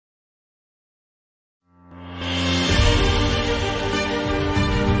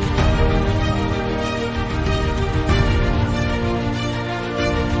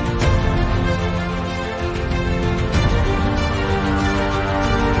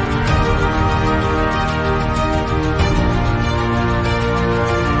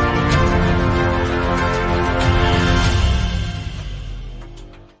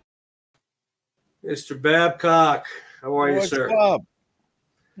Mr. Babcock, how are you, sir? What's up?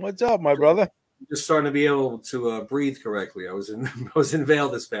 What's up, my brother? I'm just starting to be able to breathe correctly. I was in Vail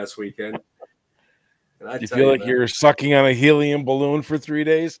this past weekend. And I you feel like you're sucking on a helium balloon for 3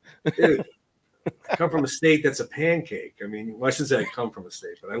 days? Dude, I come from a state that's a pancake. I mean, well, I shouldn't say I come from a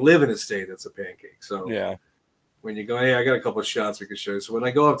state, but I live in a state that's a pancake. So yeah, when you go, hey, I got a couple of shots we can show you. So when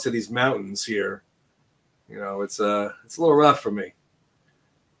I go up to these mountains here, you know, it's a little rough for me.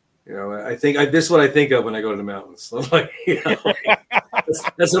 You know, I think this is what I think of when I go to the mountains. I'm like, you know,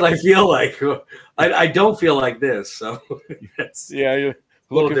 that's what I feel like. I don't feel like this. So yeah, you're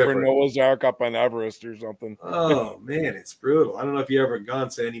looking for Noah's Ark up on Everest or something. Oh man, it's brutal. I don't know if you ever gone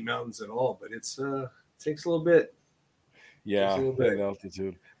to any mountains at all, but it takes a little bit. Yeah, that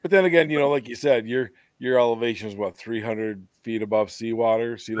altitude. But then again, you know, like you said, your elevation is what, 300 feet above sea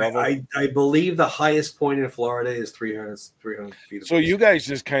level? I believe the highest point in Florida is 300 feet. So you guys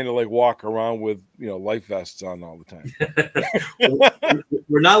just kind of like walk around with, you know, life vests on all the time.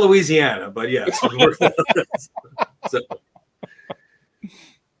 We're not Louisiana, but yes.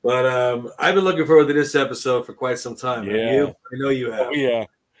 But I've been looking forward to this episode for quite some time. Yeah. I know you have. Oh, yeah.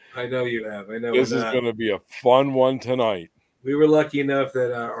 I know you have. I know this is going to be a fun one tonight. We were lucky enough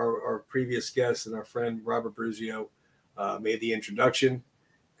that our previous guest and our friend Robert Bruzio made the introduction,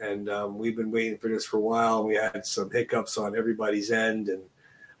 and we've been waiting for this for a while. We had some hiccups on everybody's end, and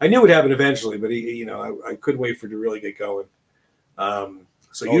I knew it would happen eventually, but I couldn't wait for it to really get going.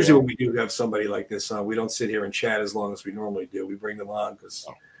 So usually when we do have somebody like this on, we don't sit here and chat as long as we normally do. We bring them on because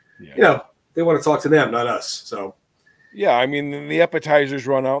you know, they want to talk to them, not us. So yeah, I mean, the appetizers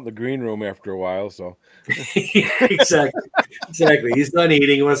run out in the green room after a while. So exactly. He's done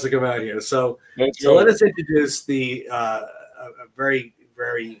eating. He wants to come out here. So let us introduce the a very,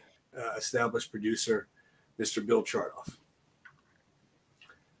 very established producer, Mr. Bill Chartoff.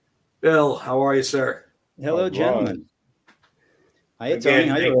 Bill, how are you, sir? Hello, gentlemen. Hi, Tony.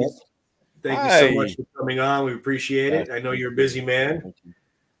 Hi, Rick. Thank you so much for coming on. We appreciate it. I know you're a busy man.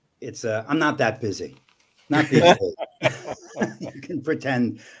 It's I'm not that busy. Not busy. You can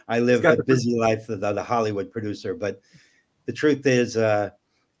pretend I live a busy life of the Hollywood producer, but the truth is,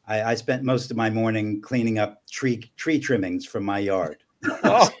 I spent most of my morning cleaning up tree trimmings from my yard.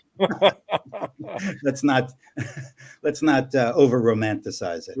 Oh. let's not over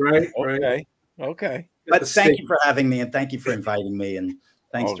romanticize it. Right. Okay. But thank you for having me, and thank you for inviting me, and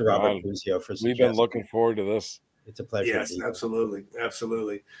thanks to Robert Bruzio for suggesting. We've been looking forward to this. It's a pleasure. Yes, absolutely.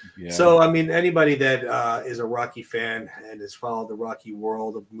 Yeah. So, I mean, anybody that is a Rocky fan and has followed the Rocky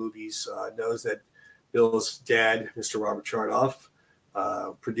world of movies knows that Bill's dad, Mr. Robert Chartoff,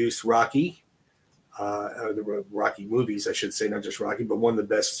 produced Rocky, the Rocky movies, I should say, not just Rocky, but won the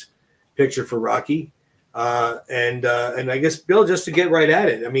best picture for Rocky. And I guess, Bill, just to get right at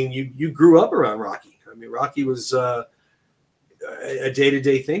it, I mean, you grew up around Rocky. I mean, Rocky was a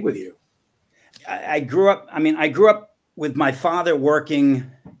day-to-day thing with you. I grew up with my father working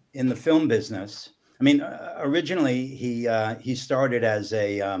in the film business. I mean, originally he started as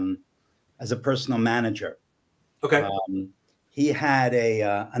a personal manager. Okay. He had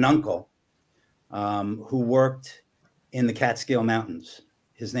an uncle who worked in the Catskill Mountains.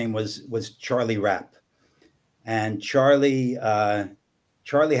 His name was Charlie Rapp, and Charlie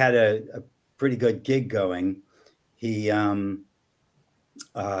had a pretty good gig going.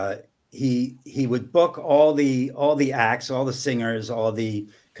 He would book all the acts, all the singers, all the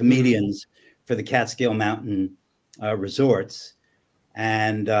comedians for the Catskill Mountain resorts,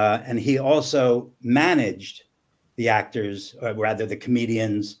 and he also managed the actors, or rather the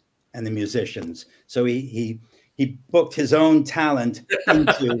comedians and the musicians. So he booked his own talent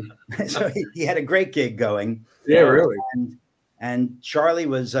into. So he had a great gig going. Yeah, really. And Charlie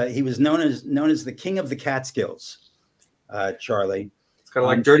was he was known as the king of the Catskills. Charlie. Kind of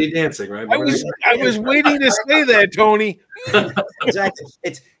like Dirty Dancing, right? I was waiting to say that, Tony. Exactly.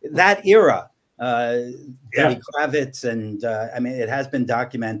 It's that era. Betty Kravitz, and I mean, it has been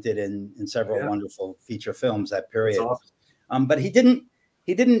documented in several wonderful feature films, that period. Awesome. But he didn't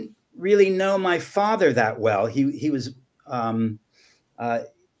really know my father that well. He was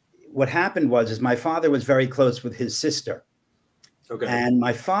what happened was my father was very close with his sister. Okay. And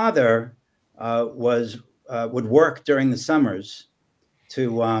my father would work during the summers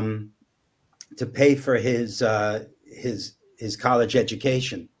to pay for his college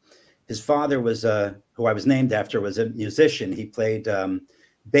education. His father was who I was named after, was a musician. He played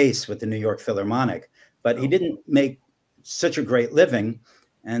bass with the New York Philharmonic, but he didn't make such a great living.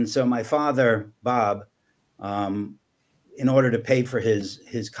 And so my father, Bob, in order to pay for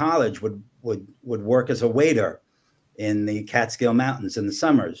his college, would work as a waiter in the Catskill Mountains in the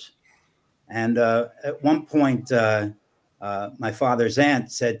summers. And at one point, my father's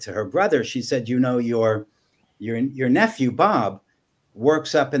aunt said to her brother, she said, you know, your nephew, Bob,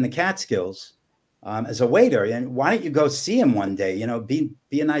 works up in the Catskills as a waiter. And why don't you go see him one day? You know, be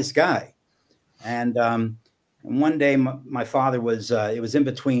a nice guy. And one day my father was, it was in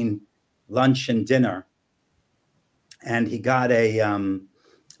between lunch and dinner. And he got he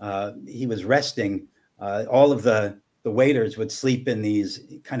was resting. All of the waiters would sleep in these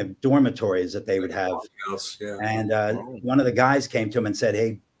kind of dormitories that they would have. Yeah. And one of the guys came to him and said,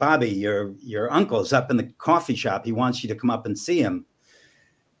 hey, Bobby, your uncle's up in the coffee shop. He wants you to come up and see him.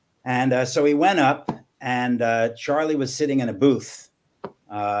 And so he went up, and Charlie was sitting in a booth.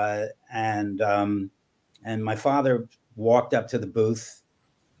 And my father walked up to the booth,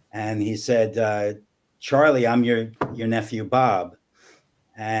 and he said, Charlie, I'm your nephew, Bob.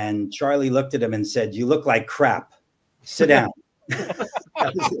 And Charlie looked at him and said, you look like crap. Sit down. That's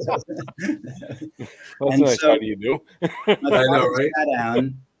nice. So, how do you do? I know, right? Sat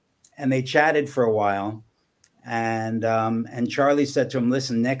down, and they chatted for a while. And Charlie said to him,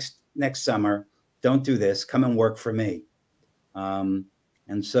 listen, next summer, don't do this. Come and work for me. And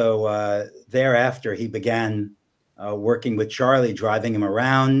so thereafter, he began working with Charlie, driving him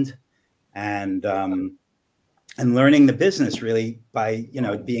around and learning the business, really, by, you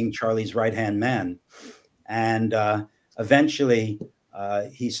know, being Charlie's right-hand man. And eventually,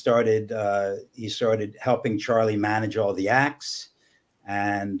 he started helping Charlie manage all the acts.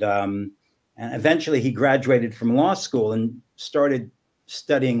 And eventually, he graduated from law school and started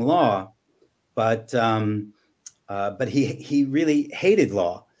studying law. But he really hated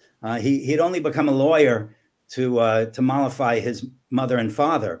law. He'd only become a lawyer to mollify his mother and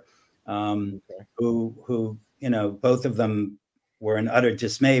father, who you know, both of them were in utter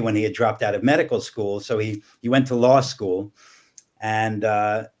dismay when he had dropped out of medical school. So he went to law school, and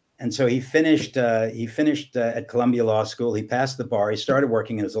so he finished at Columbia Law School. He passed the bar. He started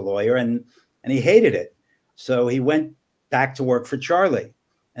working as a lawyer, and he hated it. So he went back to work for Charlie,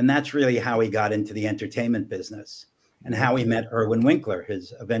 and that's really how he got into the entertainment business, and how he met Irwin Winkler,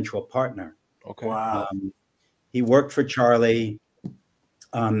 his eventual partner. Okay. Wow. He worked for Charlie,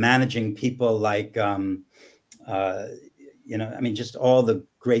 managing people like, you know, I mean, just all the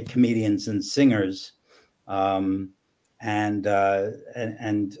great comedians and singers, you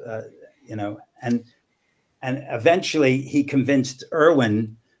know, and eventually he convinced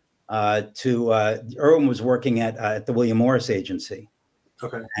Irwin Irwin was working at the William Morris Agency.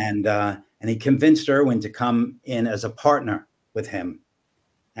 Okay. And he convinced Irwin to come in as a partner with him.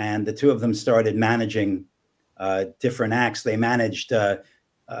 And the two of them started managing different acts. They managed,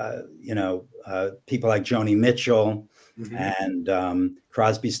 you know, people like Joni Mitchell, and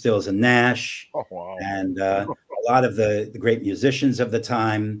Crosby, Stills and Nash, and a lot of the great musicians of the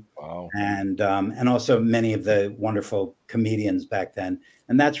time, and also many of the wonderful comedians back then.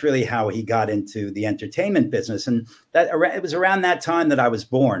 And that's really how he got into the entertainment business. And that it was around that time that I was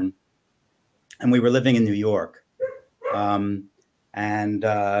born, and we were living in New York, and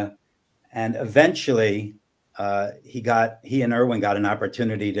eventually he and Irwin got an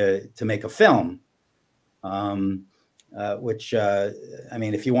opportunity to make a film. Which I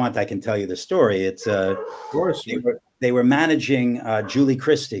mean, if you want, I can tell you the story. It's of course they were managing Julie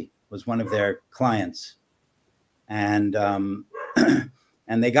Christie was one of their clients, and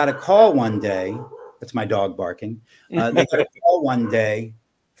and they got a call one day. That's my dog barking. They got a call one day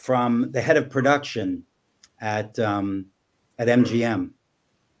from the head of production at MGM,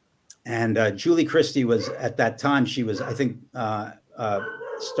 and Julie Christie was at that time. She was, I think,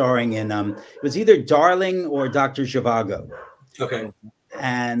 starring in it was either Darling or Dr. Zhivago. Okay.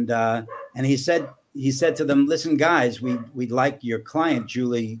 And he said to them, listen, guys, we'd like your client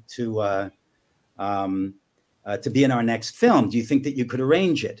Julie to be in our next film. Do you think that you could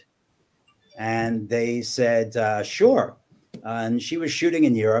arrange it? And they said, sure. And she was shooting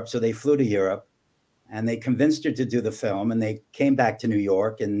in Europe, so they flew to Europe, and they convinced her to do the film. And they came back to New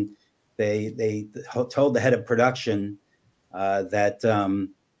York, and they told the head of production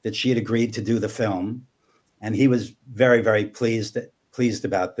that she had agreed to do the film, and he was very, very pleased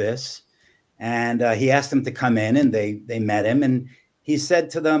about this. And he asked them to come in, and they met him, and he said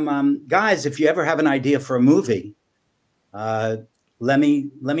to them, guys, if you ever have an idea for a movie, let me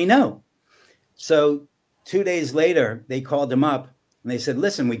know. So 2 days later, they called him up, and they said,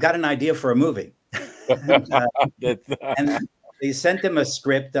 listen, we got an idea for a movie. and they sent him a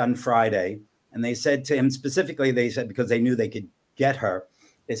script on Friday. And they said to him specifically, they said, because they knew they could get her,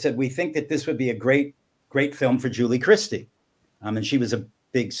 they said, we think that this would be a great film for Julie Christie. And she was a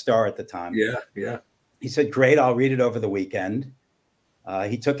big star at the time. Yeah, yeah. He said, great, I'll read it over the weekend.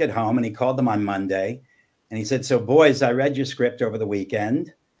 He took it home and he called them on Monday. And he said, so boys, I read your script over the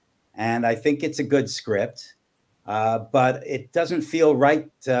weekend, and I think it's a good script, but it doesn't feel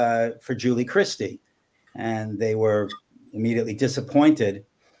right for Julie Christie. And they were immediately disappointed.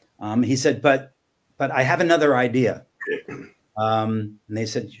 He said, but I have another idea. And they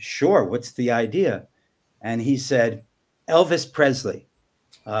said, sure, what's the idea? And he said, Elvis Presley.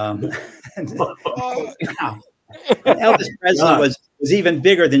 And Elvis Presley was even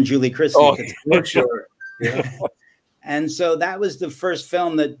bigger than Julie Christie. Oh, for sure. Yeah. And so that was the first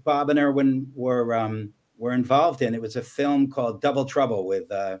film that Bob and Irwin were involved in. It was a film called Double Trouble with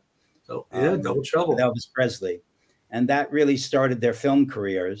Double Trouble, with Elvis Presley, and that really started their film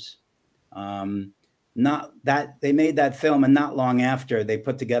careers. Not that they made that film, and not long after they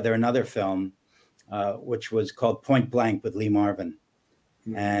put together another film, which was called Point Blank with Lee Marvin,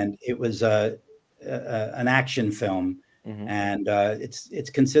 and it was an action film, and it's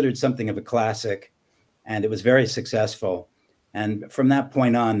considered something of a classic. And it was very successful. And from that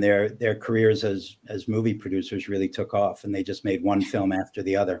point on, their careers as movie producers really took off, and they just made one film after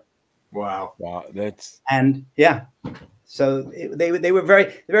the other. Wow. So they were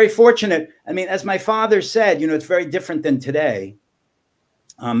very fortunate. I mean, as my father said, it's very different than today.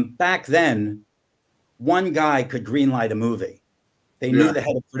 Back then, one guy could greenlight a movie. They knew the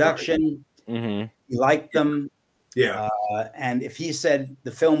head of production. He liked them. Yeah. And if he said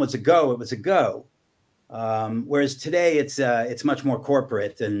the film was a go, it was a go. Whereas today it's much more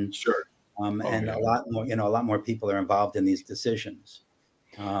corporate and a lot more, a lot more people are involved in these decisions.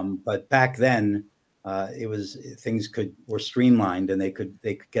 But back then, things were streamlined and they could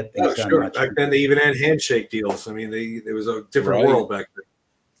get things done. Much back then they even had handshake deals. I mean, there was a different world back then.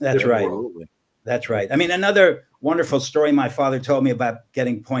 That's right. That's right. I mean, another wonderful story my father told me about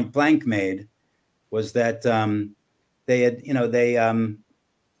getting Point Blank made was that they had,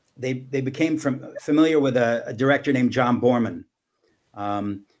 they became familiar with a director named John Borman,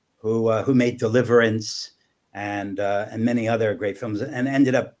 who made Deliverance and many other great films, and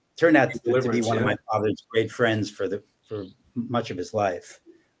turned out to be one of my father's great friends for much of his life.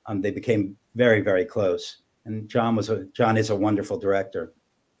 They became very, very close, and John is a wonderful director.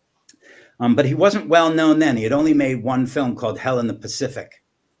 But he wasn't well known then. He had only made one film called Hell in the Pacific,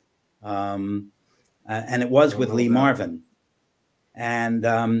 and it was with Lee Marvin. And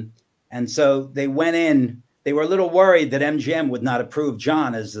so they went in. They were a little worried that MGM would not approve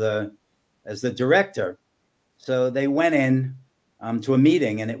John as the director. So they went in to a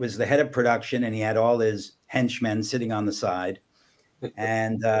meeting, and it was the head of production, and he had all his henchmen sitting on the side.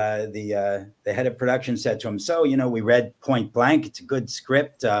 And the head of production said to him, "So, we read Point Blank. It's a good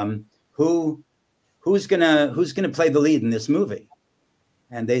script. Who's gonna play the lead in this movie?"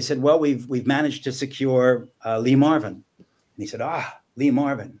 And they said, "Well, we've managed to secure Lee Marvin." And he said, Lee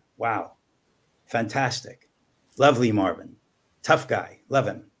Marvin. Wow. Fantastic. Love Lee Marvin. Tough guy. Love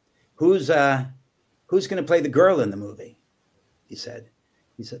him. Who's going to play the girl in the movie? He said,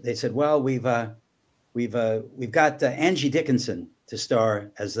 they said, well, we've got Angie Dickinson to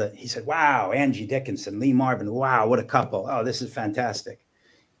star as he said, wow, Angie Dickinson, Lee Marvin. Wow. What a couple. Oh, this is fantastic.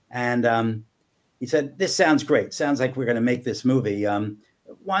 And he said, this sounds great. Sounds like we're going to make this movie.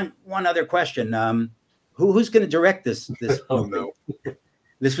 One other question. Who's going to direct this movie? Oh, no.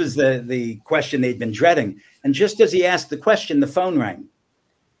 This was the question they'd been dreading. And just as he asked the question, the phone rang.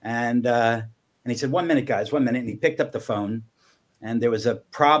 And he said, 1 minute, guys, 1 minute. And he picked up the phone. And there was a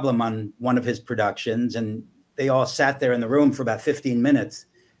problem on one of his productions. And they all sat there in the room for about 15 minutes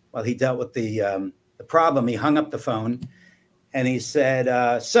while he dealt with the problem. He hung up the phone. And he said,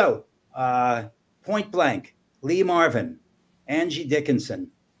 Point Blank, Lee Marvin, Angie Dickinson.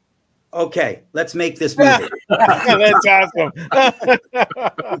 Okay, let's make this movie. That's awesome.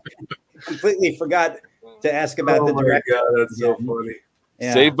 Completely forgot to ask about the director. God, that's so funny.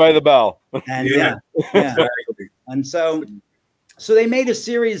 Yeah. Saved by the Bell. And yeah. And so they made a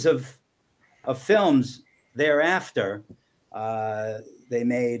series of films thereafter. They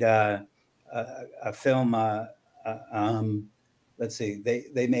made a film. Let's see.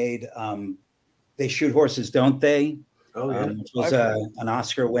 They made They Shoot Horses, Don't They? Oh, yeah. Which was an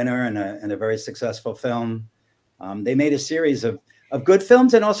Oscar winner and a very successful film. They made a series of good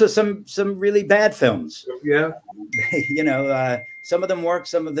films and also some really bad films. Yeah. Some of them worked,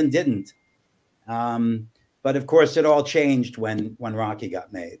 some of them didn't. But of course, it all changed when Rocky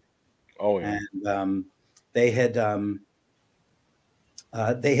got made. Oh, yeah. And they had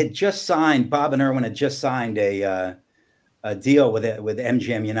just signed. Bob and Irwin had just signed a deal with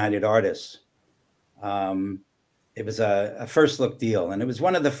MGM United Artists. It was a first look deal, and it was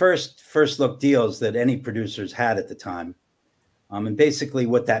one of the first look deals that any producers had at the time. And basically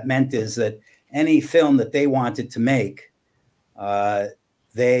what that meant is that any film that they wanted to make,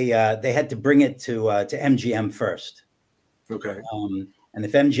 they had to bring it to MGM first. Okay. And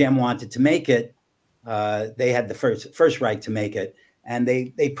if MGM wanted to make it, they had the first right to make it. And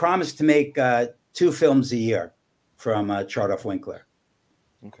they promised to make 2 films a year from Chartoff Winkler.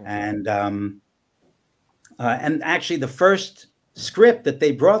 Okay. And actually the first script that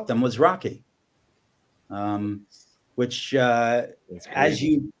they brought them was Rocky, which as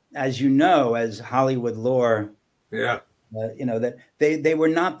you know, as Hollywood lore, yeah, you know, that they were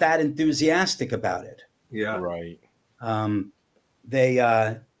not that enthusiastic about it. Yeah, right.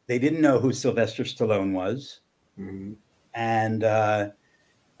 They didn't know who Sylvester Stallone was, and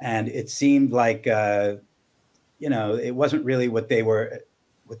it seemed like you know, it wasn't really what they were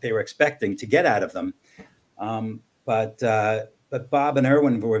expecting to get out of them. But Bob and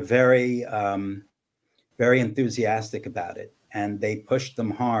Irwin were very enthusiastic about it, and they pushed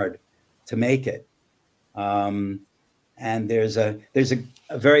them hard to make it. And there's a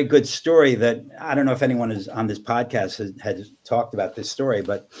very good story that I don't know if anyone is on this podcast has talked about this story,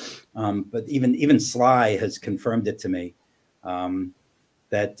 but even Sly has confirmed it to me,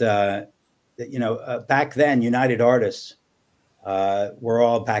 that you know, back then United Artists were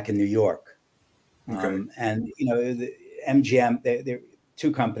all back in New York. Okay. And you know, the MGM, they're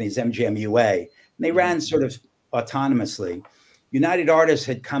 2 companies, MGM UA, and they ran sort of autonomously. United Artists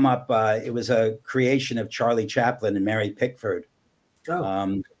had come up, it was a creation of Charlie Chaplin and Mary Pickford.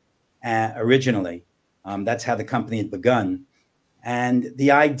 Originally. That's how the company had begun. And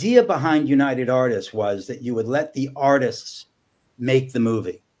the idea behind United Artists was that you would let the artists make the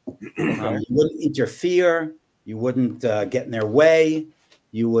movie. You wouldn't interfere, you wouldn't get in their way.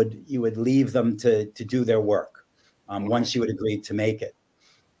 You would leave them to do their work once you had agreed to make it.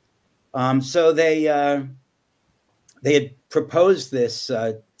 So they had proposed this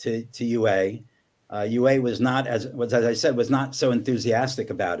to UA. UA was not, as I said, was not so enthusiastic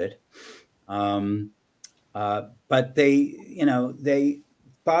about it. But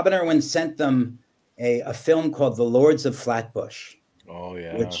Bob and Irwin sent them a film called The Lords of Flatbush. Oh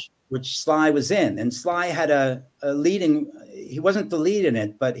yeah. Which Sly was in, and Sly had a leading. He wasn't the lead in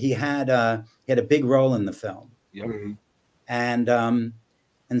it, but he had a big role in the film. Yep.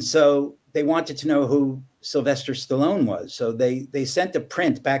 And so they wanted to know who Sylvester Stallone was. So they sent a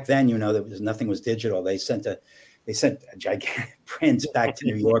print back then. You know, nothing was digital. They sent a gigantic print back to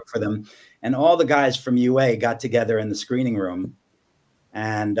New York for them, and all the guys from UA got together in the screening room,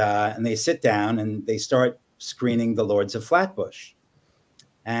 and they sit down and they start screening The Lords of Flatbush.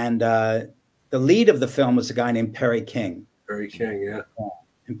 And the lead of the film was a guy named Perry King. Perry King, yeah.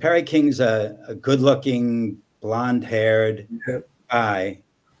 And Perry King's a good-looking, blonde-haired guy.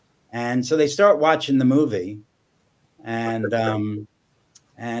 And so they start watching the movie, and at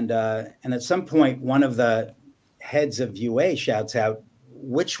some point, one of the heads of UA shouts out,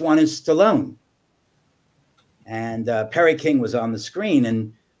 "Which one is Stallone?" And Perry King was on the screen,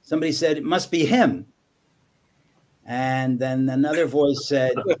 and somebody said, "It must be him." And then another voice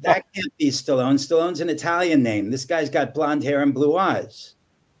said, "That can't be Stallone. Stallone's an Italian name. This guy's got blonde hair and blue eyes."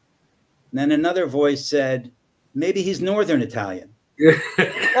 And then another voice said, "Maybe he's Northern Italian."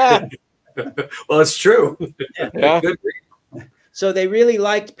 Well, it's true. Yeah. So they really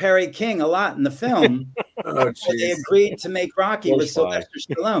liked Perry King a lot in the film. So they agreed to make Rocky with Sylvester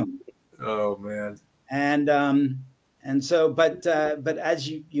Stallone. Oh man. And so, but as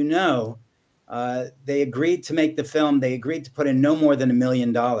you know, they agreed to make the film. They agreed to put in no more than $1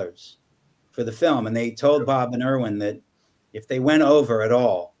 million for the film, and they told Bob and Irwin that if they went over at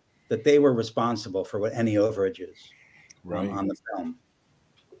all, that they were responsible for any overages on the film.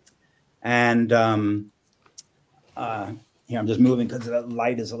 And here I'm just moving because the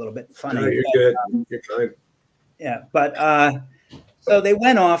light is a little bit funny. No, you're good. You're fine. Yeah, but so they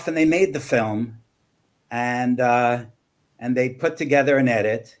went off and they made the film, and they put together an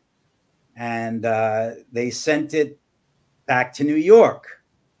edit, and they sent it back to New York.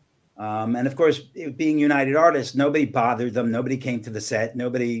 And of course, it being United Artists, nobody bothered them. Nobody came to the set.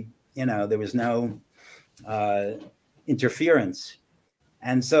 Nobody, you know, there was no interference.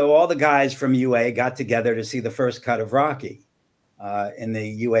 And so all the guys from UA got together to see the first cut of Rocky in the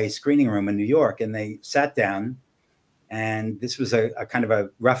UA screening room in New York. And they sat down, and this was a kind of a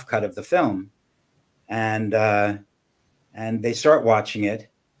rough cut of the film. And they start watching it.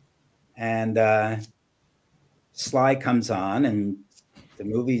 And Sly comes on, and the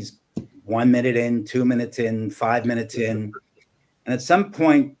movie's 1 minute in, 2 minutes in, 5 minutes in. And at some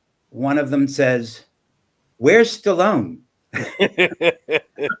point, one of them says, "Where's Stallone?"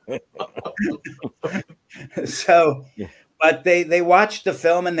 So But they watched the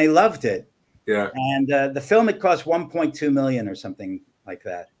film and they loved it. Yeah. And the film had cost $1.2 million or something like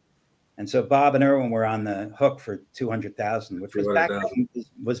that. And so Bob and Irwin were on the hook for $200,000, which was back then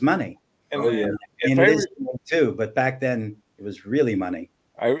was money. Oh yeah, and it is too. But back then it was really money.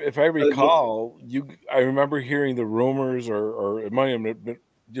 If I recall, I remember hearing the rumors, or it might have been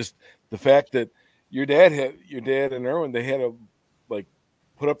just the fact that your dad and Irwin, they had to like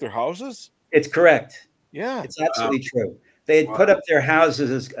put up their houses. It's correct. Yeah, it's absolutely true. They had put up their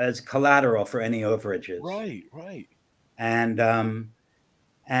houses as collateral for any overages. Right, right.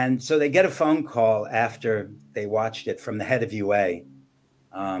 And so they get a phone call after they watched it from the head of UA.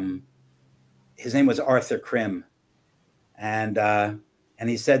 His name was Arthur Krim. And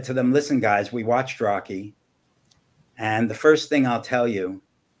he said to them, listen, guys, we watched Rocky. And the first thing I'll tell you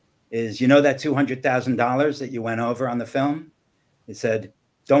is, you know that $200,000 that you went over on the film? He said,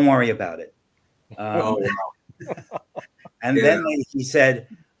 don't worry about it. And then he said,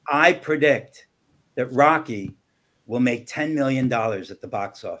 I predict that Rocky will make $10 million at the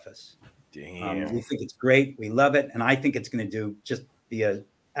box office. Damn. We think it's great. We love it. And I think it's going to be an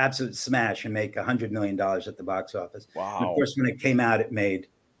absolute smash and make $100 million at the box office. Wow. And of course, when it came out, it made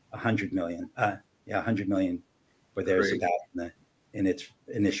 $100 million. $100 million or there's about in its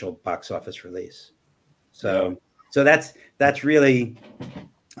initial box office release. So that's really,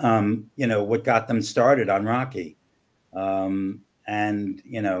 what got them started on Rocky. And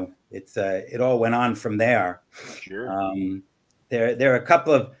it all went on from there. Sure. There are a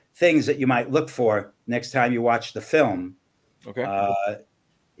couple of things that you might look for next time you watch the film. Okay.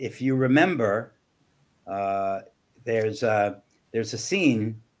 If you remember, there's a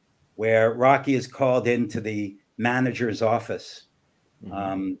scene where Rocky is called into the manager's office.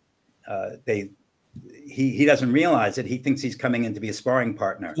 Mm-hmm. He doesn't realize it. He thinks he's coming in to be a sparring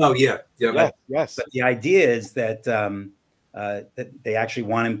partner. Oh yeah, yeah, yes. But the idea is that that they actually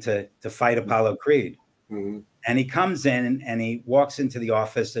want him to fight Apollo Creed. Mm-hmm. And he comes in and he walks into the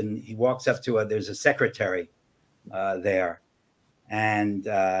office and he walks up to there's a secretary there, and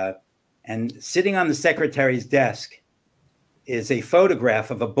sitting on the secretary's desk is a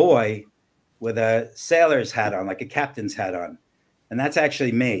photograph of a boy with a sailor's hat on, like a captain's hat on, and that's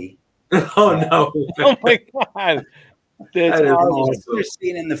actually me. Oh no! Oh my God! There's another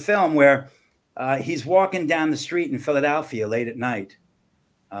scene in the film where he's walking down the street in Philadelphia late at night,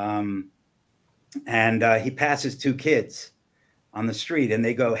 and he passes two kids on the street, and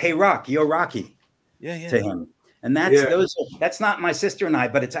they go, "Hey, Rocky, you're Rocky," to him, and that's not my sister and I,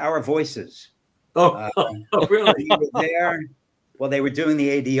 but it's our voices. Oh, really? We were there. Well, they were doing the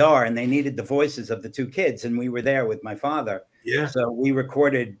ADR, and they needed the voices of the two kids, and we were there with my father. Yeah. So we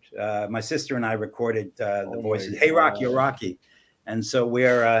recorded. My sister and I recorded the voices. Hey, Rocky, you're Rocky, and so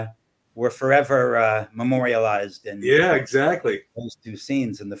we're forever memorialized in exactly those two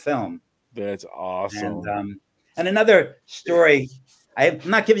scenes in the film. That's awesome. And another story. I'm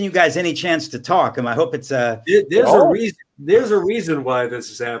not giving you guys any chance to talk, and I hope it's a reason. There's a reason why this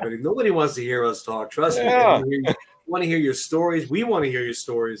is happening. Nobody wants to hear us talk. Trust me. We want to hear your stories. We want to hear your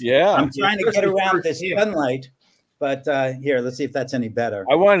stories. Yeah. I'm trying to get around this sunlight, but here, let's see if that's any better.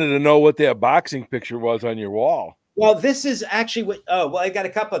 I wanted to know what that boxing picture was on your wall. Well, this is actually I got a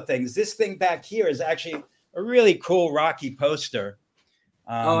couple of things. This thing back here is actually a really cool Rocky poster.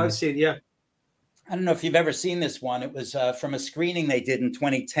 I've seen, yeah. I don't know if you've ever seen this one. It was from a screening they did in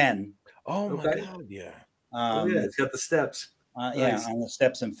 2010. Oh, my God, yeah. It's got the steps. Nice. Yeah, on the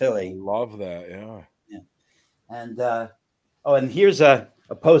steps in Philly. I love that, yeah. And and here's a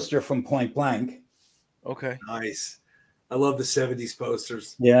poster from Point Blank. Okay. Nice. I love the 70s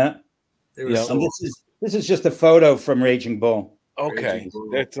posters. Yeah. They were so this is just a photo from Raging Bull. Okay. Raging Bull.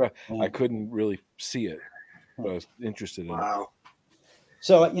 That's I couldn't really see it, but I was interested in it.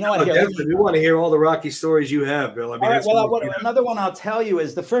 So you know what? We want to hear all the Rocky stories you have, Bill. I mean, all right, another one I'll tell you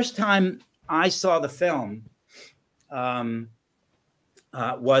is the first time I saw the film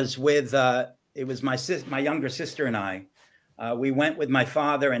was with it was my younger sister and I. We went with my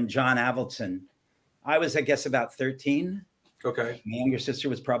father and John Avildsen. I was, I guess, about 13. Okay. My younger sister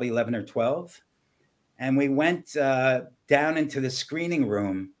was probably 11 or 12. And we went down into the screening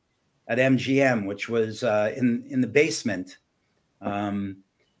room at MGM, which was in the basement.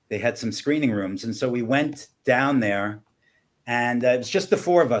 They had some screening rooms. And so we went down there, and it was just the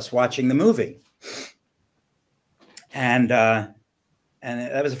four of us watching the movie. And that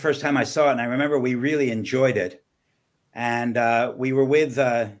was the first time I saw it. And I remember we really enjoyed it. And we were with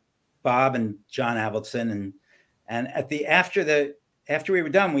Bob and John Avildsen. And after we were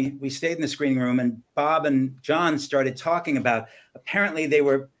done, we stayed in the screening room, and Bob and John started talking about, apparently they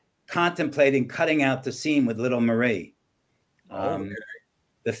were contemplating cutting out the scene with Little Marie. Okay.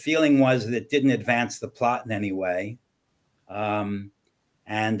 The feeling was that it didn't advance the plot in any way. And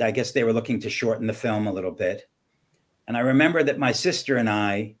I guess they were looking to shorten the film a little bit. And I remember that my sister and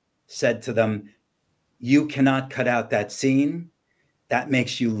I said to them, "You cannot cut out that scene. That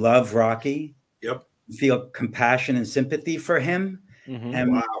makes you love Rocky. Yep. Feel compassion and sympathy for him." Mm-hmm.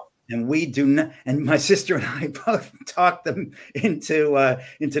 And Wow. And we do not. And my sister and I both talked them into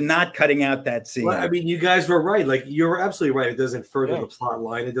not cutting out that scene. Well, I mean, you guys were right. Like, you're absolutely right. It doesn't further the plot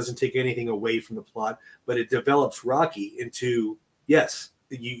line. It doesn't take anything away from the plot, but it develops Rocky into, yes,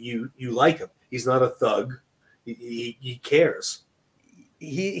 you like him. He's not a thug. He cares.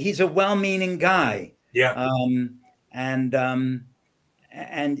 He's a well-meaning guy. Yeah. And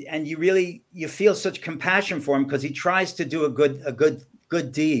you feel such compassion for him because he tries to do a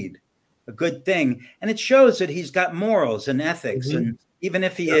good deed, a good thing, and it shows that he's got morals and ethics. Mm-hmm. And even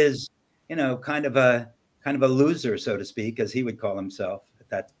if he is, kind of a loser, so to speak, as he would call himself at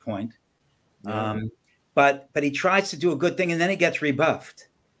that point, but he tries to do a good thing, and then he gets rebuffed.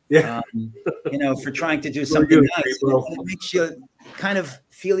 Yeah, for trying to do something nice. And it makes you kind of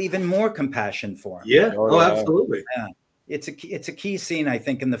feel even more compassion for him. Yeah. Oh, absolutely. Yeah. It's a key scene, I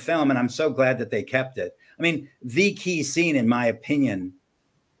think, in the film, and I'm so glad that they kept it. I mean, the key scene, in my opinion,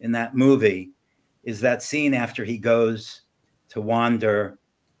 in that movie is that scene after he goes to wander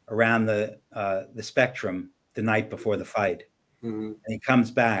around the spectrum the night before the fight. Mm-hmm. And he comes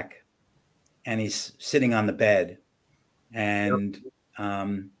back and he's sitting on the bed and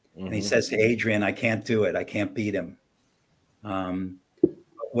and he says to Adrian, "I can't do it. I can't beat him."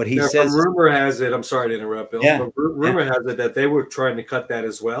 What he says. Rumor has it. I'm sorry to interrupt, Bill. Yeah. But rumor has it that they were trying to cut that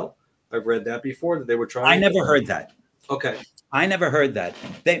as well. I've read that before. That they were trying. I never heard that. Okay. I never heard that.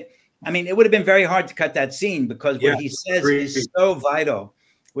 It would have been very hard to cut that scene because what he says is so vital,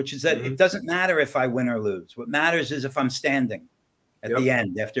 which is that it doesn't matter if I win or lose. What matters is if I'm standing at the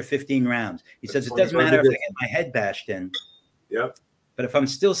end after 15 rounds. He says it doesn't matter if I get my head bashed in. Yep. But if I'm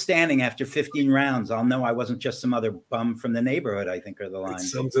still standing after 15 rounds, I'll know I wasn't just some other bum from the neighborhood, I think are the lines. It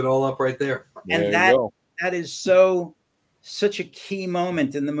sums it all up right there. And that is such a key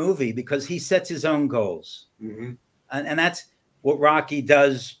moment in the movie because he sets his own goals. Mm-hmm. And that's what Rocky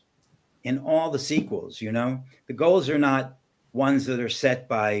does in all the sequels. The goals are not ones that are set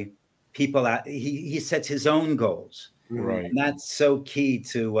by people. He sets his own goals. Right. And that's so key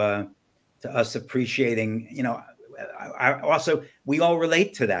to us appreciating, we all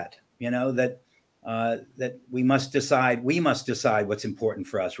relate to that, that we must decide what's important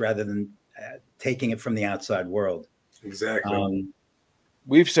for us rather than taking it from the outside world. Exactly.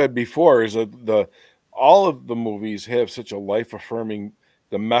 We've said before is that all of the movies have such a life affirming,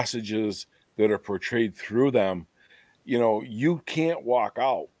 the messages that are portrayed through them. You can't walk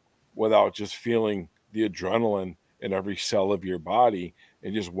out without just feeling the adrenaline in every cell of your body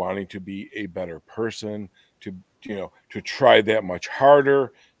and just wanting to be a better person, to try that much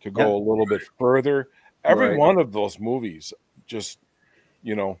harder, to go a little bit further. Every one of those movies just,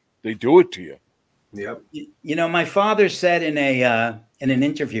 they do it to you. Yep. My father said in an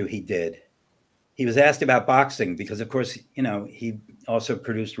interview he did, he was asked about boxing because, of course, he also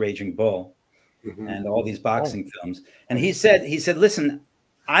produced Raging Bull and all these boxing films. And he said, "Listen,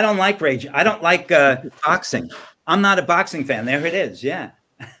 I don't like boxing. I'm not a boxing fan." There it is. Yeah.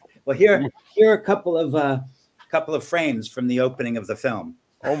 Well, here are a couple of frames from the opening of the film.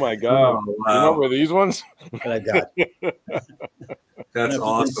 Oh my God! Oh, wow. You remember these ones? That I got. That's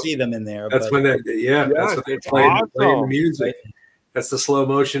awesome. You can see them in there. That's when that's when they're playing the music. That's the slow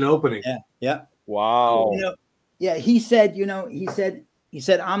motion opening. Yeah. Yeah. Wow. He said,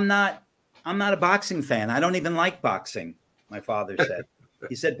 I'm not a boxing fan. I don't even like boxing. My father said.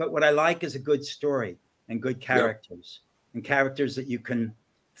 He said, but what I like is a good story and good characters and characters that you can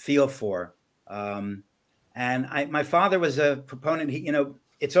feel for. And my father was a proponent.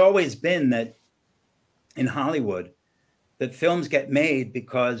 It's always been that in Hollywood that films get made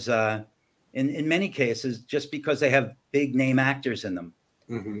because in many cases, just because they have big name actors in them.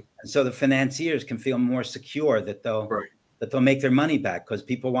 Mm-hmm. And so the financiers can feel more secure that they'll make their money back because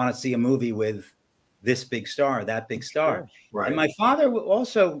people want to see a movie with this big star, that big star. Right. And my father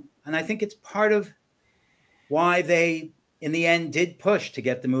also, and I think it's part of why they, in the end, did push to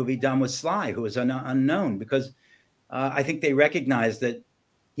get the movie done with Sly, who was unknown, because I think they recognized that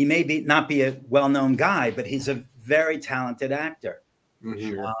he may not be a well-known guy, but he's a very talented actor.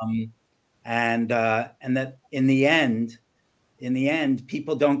 Mm-hmm. And that in the end,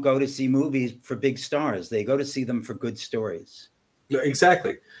 people don't go to see movies for big stars. They go to see them for good stories.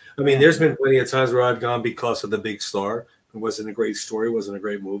 Exactly. I mean, there's been plenty of times where I've gone because of the big star. It wasn't a great story. It wasn't a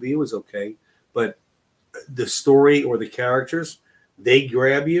great movie. It was okay. But the story or the characters, they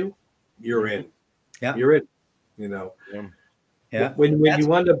grab you, you're in. Yeah, you're in. You know. Yeah. When you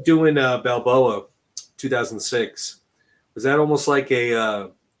wound up doing Balboa, 2006, was that almost like a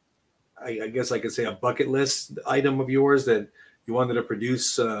I guess I could say a bucket list item of yours that you wanted to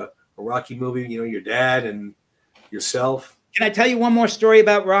produce a Rocky movie? You know, your dad and yourself. Can I tell you one more story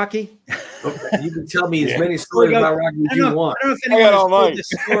about Rocky? Okay. You can tell me as many stories about Rocky as you want. I don't know if anyone has told this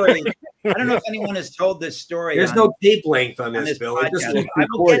story. I don't know if anyone has told this story. There's no tape length on this, Bill. I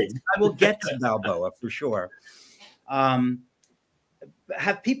will get to Balboa for sure.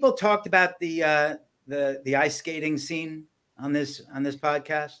 Have people talked about the ice skating scene on this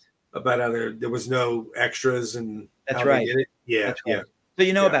podcast? About how there was no extras and that's how right. They did it? Yeah, right. Yeah. So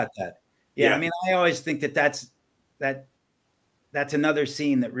you know about that? Yeah. I mean, I always think that's another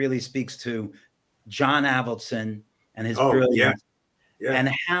scene that really speaks to John Avildsen and his brilliance, and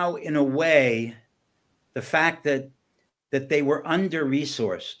how, in a way, the fact that they were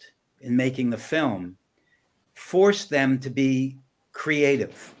under-resourced in making the film forced them to be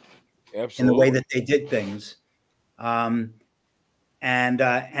creative in the way that they did things, and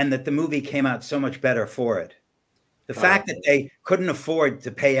that the movie came out so much better for it. The fact that they couldn't afford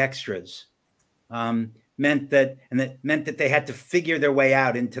to pay extras meant that they had to figure their way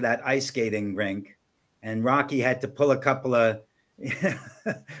out into that ice skating rink, and Rocky had to pull a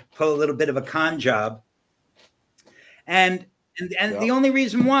little bit of a con job, and the only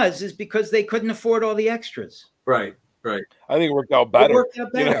reason is because they couldn't afford all the extras. Right. I think it worked out better. It worked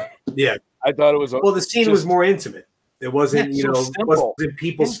out better. You know? Yeah. I thought it was the scene was more intimate. It wasn't, it wasn't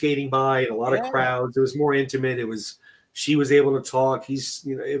people skating by and a lot of crowds. It was more intimate. She was able to talk.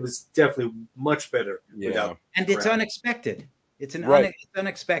 It was definitely much better. Yeah. And it's unexpected. It's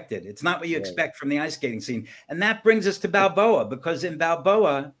unexpected. It's not what you expect from the ice skating scene. And that brings us to Balboa, because in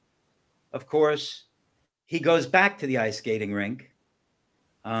Balboa, of course, he goes back to the ice skating rink.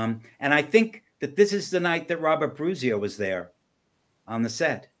 And I think that this is the night that Robert Bruzio was there on the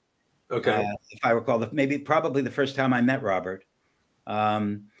set. Okay. If I recall, probably the first time I met Robert,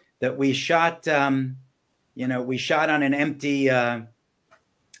 that we shot, we shot on an empty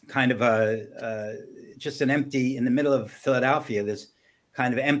kind of just an empty, in the middle of Philadelphia, this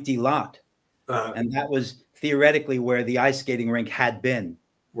kind of empty lot. And that was theoretically where the ice skating rink had been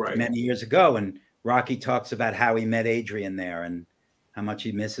many years ago. And Rocky talks about how he met Adrian there and how much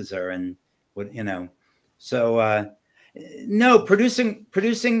he misses her and what, so no,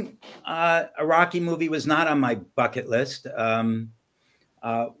 producing a Rocky movie was not on my bucket list.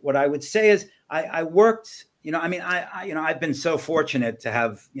 What I would say is I worked, I've been so fortunate to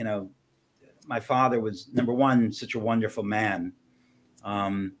have, my father was, number one, such a wonderful man,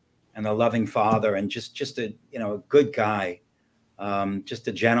 and a loving father, and just a, a good guy, just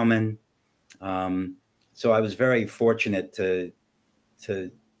a gentleman. So I was very fortunate to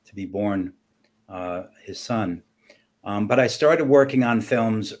be born his son. But I started working on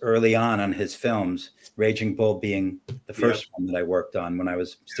films early on his films, Raging Bull being the first one that I worked on when I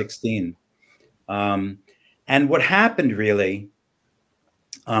was 16. And what happened really...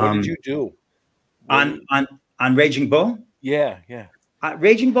 what did you do? On Raging Bull? Yeah.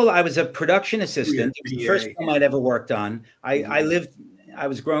 Raging Bull, I was a production assistant. It was the first film I'd ever worked on. I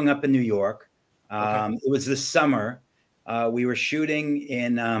was growing up in New York. It was the summer. We were shooting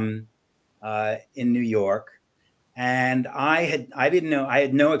in New York. And I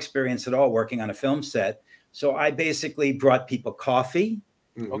had no experience at all working on a film set. So I basically brought people coffee.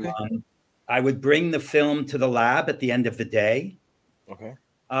 Okay. I would bring the film to the lab at the end of the day. Okay.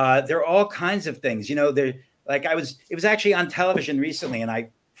 There are all kinds of things, it was actually on television recently, and I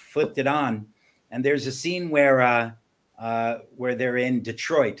flipped it on, and there's a scene where they're in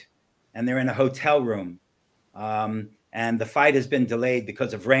Detroit and they're in a hotel room. And the fight has been delayed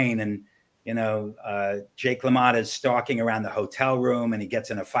because of rain. And, Jake LaMotta is stalking around the hotel room, and he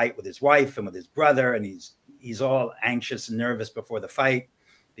gets in a fight with his wife and with his brother. And he's all anxious and nervous before the fight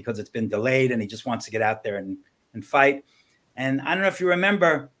because it's been delayed, and he just wants to get out there and fight. And I don't know if you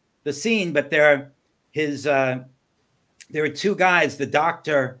remember the scene, but there were two guys, the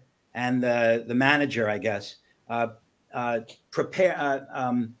doctor and the manager, I guess,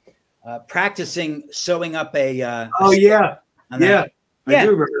 practicing sewing up a. I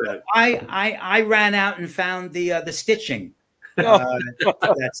do remember that. I ran out and found the stitching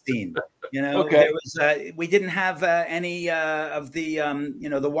that scene. Okay. There was we didn't have any of the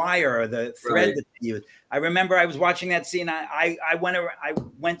the wire or the thread that they used. I remember I was watching that scene. I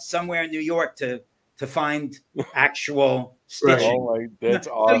went somewhere in New York to find actual stitching. Oh, that's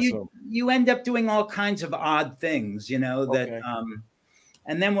awesome. So you end up doing all kinds of odd things, that.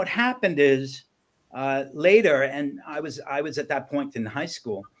 And then what happened is later, and I was at that point in high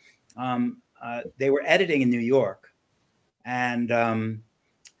school. They were editing in New York, and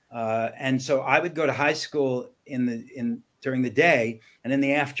so I would go to high school during the day, and in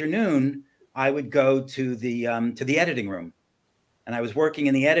the afternoon I would go to the editing room, and I was working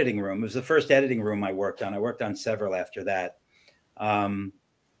in the editing room. It was the first editing room I worked on. I worked on several after that. And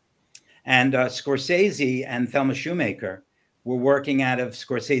Scorsese and Thelma Shoemaker were working out of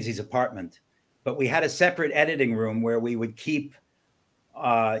Scorsese's apartment, but we had a separate editing room where we would keep,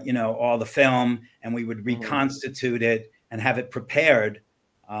 all the film, and we would reconstitute it and have it prepared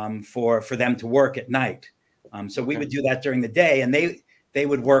for them to work at night. So we would do that during the day, and they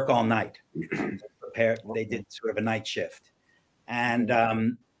would work all night. They did sort of a night shift, and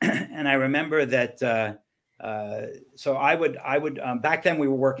and I remember that. So I would back then we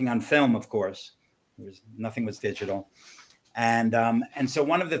were working on film, of course. Nothing was digital, and so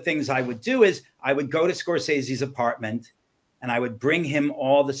one of the things I would do is I would go to Scorsese's apartment, and I would bring him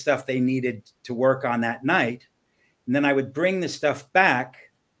all the stuff they needed to work on that night, and then I would bring the stuff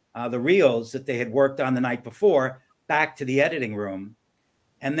back, the reels that they had worked on the night before, back to the editing room,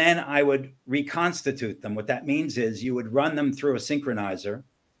 and then I would reconstitute them. What that means is you would run them through a synchronizer,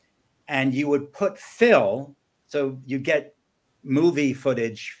 and you would put fill, so you get movie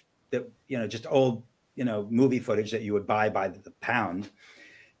footage that, just old, movie footage that you would buy by the pound,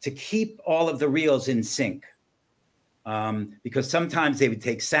 to keep all of the reels in sync. Because sometimes they would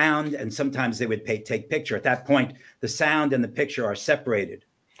take sound and sometimes they would take picture. At that point, the sound and the picture are separated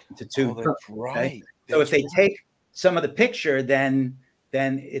into two. Oh, that's right. So if they take some of the picture, then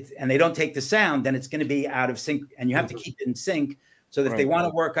it's, and they don't take the sound, then it's going to be out of sync, and you have to keep it in sync. So that if they want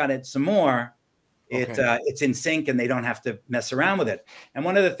to work on it some more, it's in sync and they don't have to mess around with it. And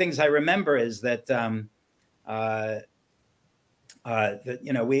one of the things I remember is that,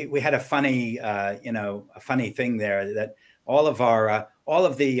 we had a funny, thing there, that all of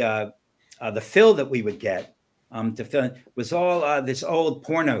the fill that we would get to fill was all this old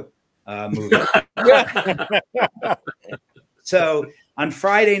porno movie. So on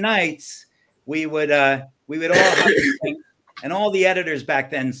Friday nights, we would all have and all the editors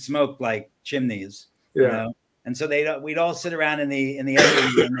back then smoked like chimneys, and so we'd all sit around in the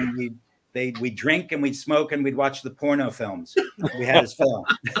editing room, and we'd drink and we'd smoke and we'd watch the porno films we had as film.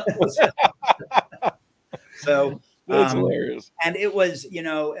 So that's hilarious. And it was,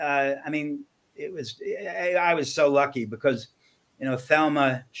 I was so lucky because,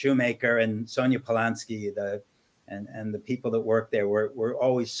 Thelma Shoemaker and Sonia Polanski, and the people that worked there were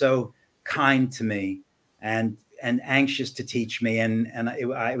always so kind to me and anxious to teach me. And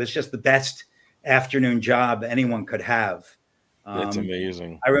it was just the best afternoon job anyone could have. That's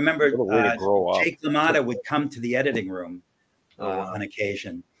amazing. I remember Jake LaMotta would come to the editing room on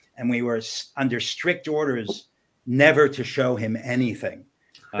occasion, and we were under strict orders never to show him anything.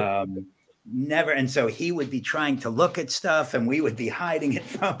 Never. And so he would be trying to look at stuff and we would be hiding it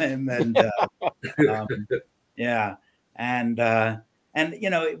from him. And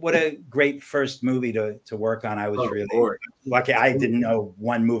what a great first movie to work on. I was really lucky. I didn't know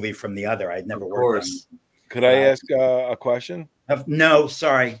one movie from the other. I'd never worked on. Could I ask a question? No,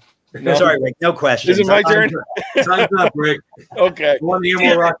 sorry. No. Sorry, Rick. No questions. Is it my turn? Time's up, Rick. Okay. I want to hear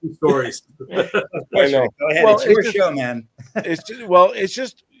more Rocky stories. I know. Go ahead. Well, it's your show, man. It's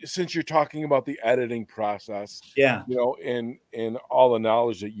just since you're talking about the editing process, and all the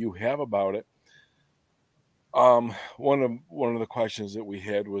knowledge that you have about it. One of the questions that we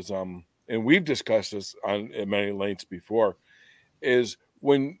had was, and we've discussed this at many lengths before, is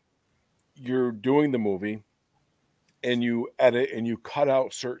when you're doing the movie and you edit and you cut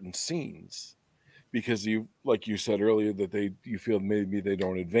out certain scenes because you, like you said earlier, that you feel maybe they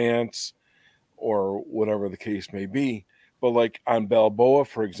don't advance or whatever the case may be. But like on Balboa,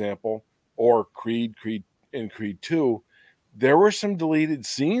 for example, or Creed and Creed 2, there were some deleted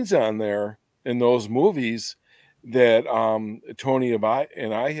scenes on there in those movies that Tony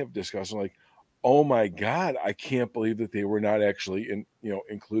and I have discussed. Like, oh my God, I can't believe that they were not actually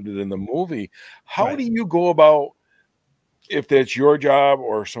included in the movie. How do you go about, if that's your job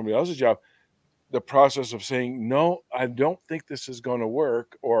or somebody else's job, the process of saying, no, I don't think this is going to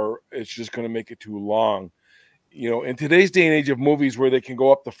work, or it's just going to make it too long? In today's day and age of movies where they can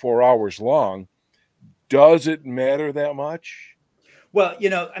go up to 4 hours long, does it matter that much? Well,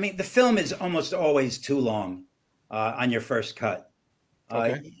 the film is almost always too long on your first cut.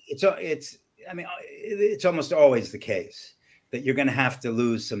 It's almost always the case that you're going to have to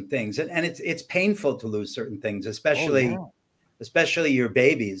lose some things, and it's painful to lose certain things, especially your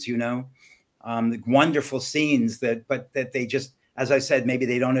babies. The wonderful scenes that they just, as I said, maybe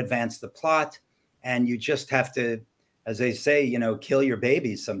they don't advance the plot, and you just have to, as they say, you know, kill your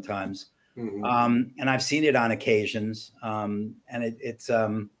babies sometimes. And I've seen it on occasions, and it's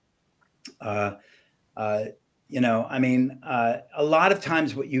you know, I mean, a lot of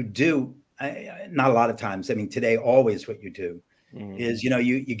times what you do, not a lot of times, I mean, today, always what you do is, you know,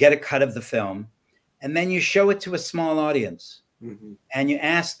 you get a cut of the film and then you show it to a small audience and you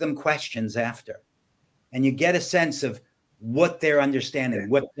ask them questions after, and you get a sense of what they're understanding,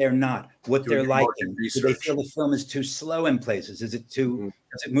 what they're not, what they're liking. Do they feel the film is too slow in places? Is it too,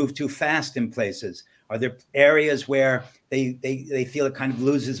 does it move too fast in places? Are there areas where they feel it kind of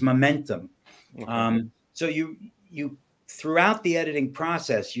loses momentum? So you throughout the editing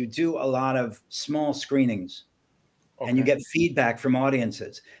process, you do a lot of small screenings and you get feedback from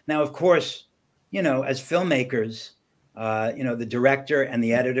audiences. Now, of course, you know, as filmmakers, you know, the director and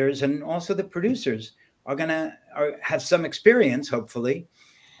the editors and also the producers are going to have some experience, hopefully,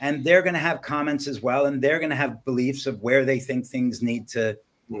 and they're going to have comments as well. And they're going to have beliefs of where they think things need to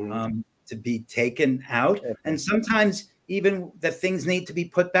be taken out. And sometimes even that things need to be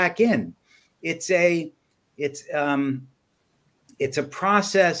put back in. It's a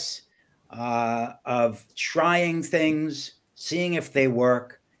process of trying things, seeing if they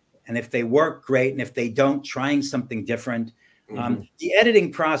work, and if they work, great, and if they don't, trying something different. The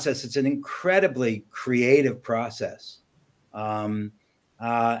editing process is an incredibly creative process, and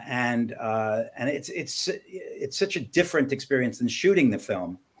it's such a different experience than shooting the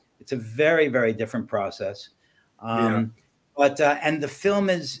film. It's a very, very different process. But and the film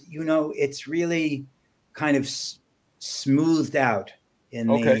is, you know, it's really kind of smoothed out in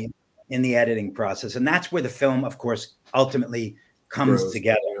the editing process, and that's where the film, of course, ultimately comes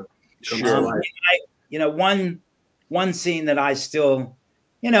together. You know, one scene that I still,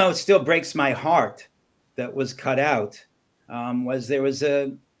 you know, still breaks my heart that was cut out was there was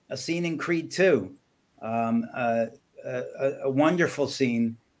a scene in Creed 2, a wonderful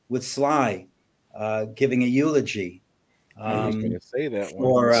scene with Sly giving a eulogy. I was going to say that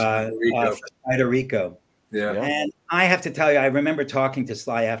for Spider Rico. And I have to tell you, I remember talking to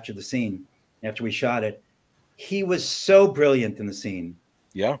Sly after the scene, after we shot it. He was so brilliant in the scene.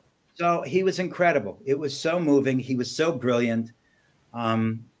 So he was incredible. It was so moving. He was so brilliant.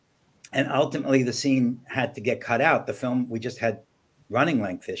 And ultimately the scene had to get cut out. The film, we just had running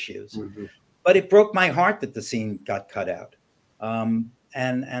length issues. But it broke my heart that the scene got cut out.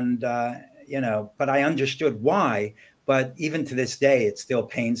 You know, but I understood why. But even to this day, it still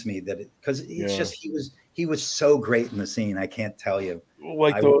pains me that because it's just he was so great in the scene. I can't tell you.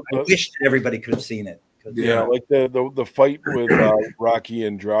 Like I wish that everybody could have seen it. Like the fight with Rocky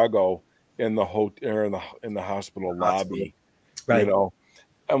and Drago in the hotel in the hospital lobby. You know,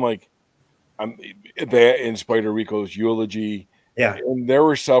 I'm like, that in Spider Rico's eulogy. And there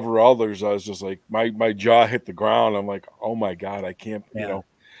were several others. I was just like, my jaw hit the ground. I'm like, oh my God, I can't. You know,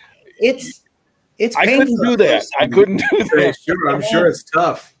 it's I couldn't do that. I couldn't do that. I'm sure it's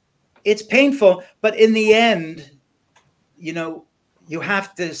tough. It's painful, but in the end, you know, you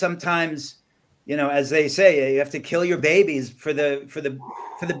have to sometimes, you know, as they say, you have to kill your babies for the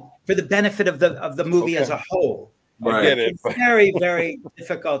benefit of the movie as a whole. It's very, very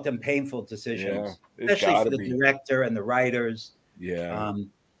difficult and painful decisions, especially for the director and the writers.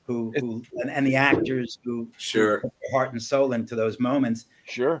 Who and the actors who put their heart and soul into those moments.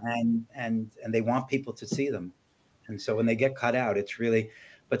 And they want people to see them. And so when they get cut out, it's really,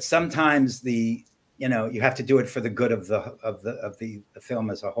 but sometimes you know, you have to do it for the good of the film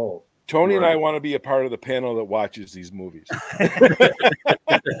as a whole. Tony and I want to be a part of the panel that watches these movies.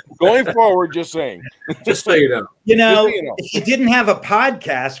 Going forward, just saying. Just so you know. You know, if you didn't have a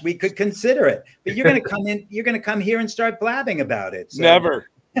podcast, we could consider it. But you're going to come in, you're going to come here and start blabbing about it. So. Never.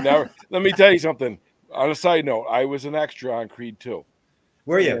 Let me tell you something. On a side note, I was an extra on Creed 2.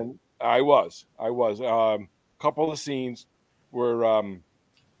 Were you? I was. A couple of scenes where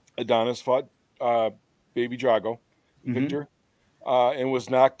Adonis fought Baby Drago, Victor, and was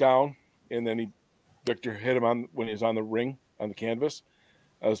knocked down, and then Victor hit him when he was on the ring on the canvas.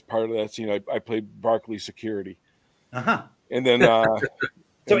 I was part of that scene. I played Barclay security. And then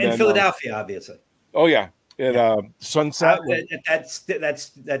so in Philadelphia, obviously. Oh yeah, at Sunset. At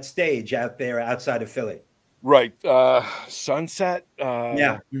that stage out there outside of Philly. Right, Sunset.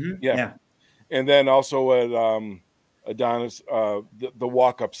 Yeah. And then also at Adonis, the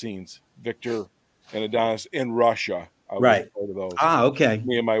walk-up scenes, Victor and Adonis in Russia. I was part of those. Okay.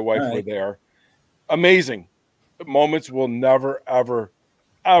 Me and my wife were there. Amazing moments we'll never, ever,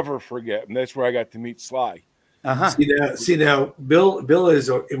 ever forget. And that's where I got to meet Sly. See now, Bill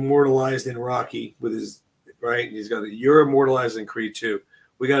is immortalized in Rocky with his right. He's got you're immortalized in Creed 2.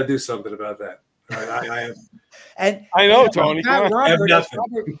 We got to do something about that. I have. And I know, Tony. Robert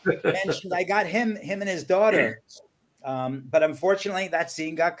mentioned I got him and his daughter, but unfortunately that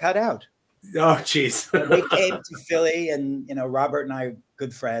scene got cut out. Oh, jeez. They came to Philly, and Robert and I are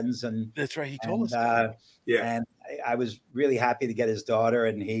good friends, and that's right. He told us. Yeah, and I was really happy to get his daughter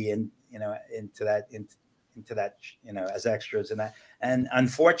and he into that as extras, and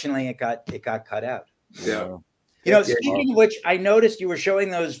unfortunately it got cut out. Yeah. Speaking of which, I noticed you were showing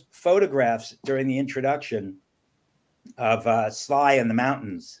those photographs during the introduction of Sly in the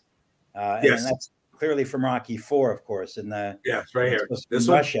mountains. And that's clearly from Rocky IV, of course. It's right here. This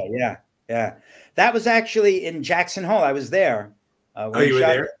Russia, yeah. That was actually in Jackson Hole. I was there. You were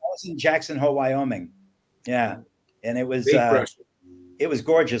there? I was in Jackson Hole, Wyoming. Yeah, and it was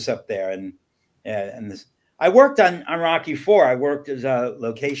gorgeous up there. I worked on Rocky IV. I worked as a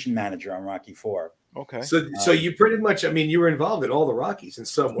location manager on Rocky IV. Okay. So you pretty much, you were involved in all the Rockies in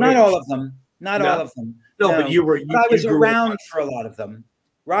some way. Not all of them. Not all of them. No, but you were. I was around for a lot of them.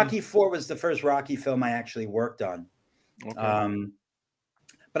 Rocky IV was the first Rocky film I actually worked on. Okay.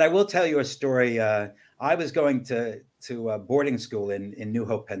 But I will tell you a story. I was going to boarding school in New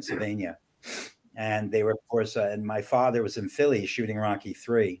Hope, Pennsylvania, and they were, of course, and my father was in Philly shooting Rocky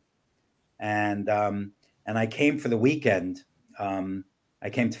III, and I came for the weekend. I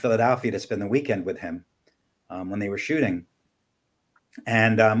came to Philadelphia to spend the weekend with him when they were shooting.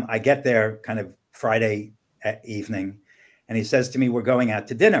 And I get there kind of Friday evening, and he says to me, "We're going out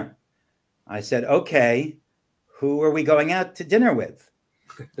to dinner." I said, "Okay, who are we going out to dinner with?"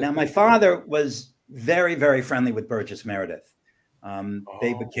 Now, my father was very, very friendly with Burgess Meredith.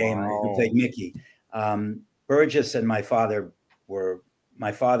 They became who played Mickey. Burgess and my father was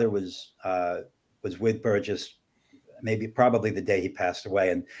with Burgess probably the day he passed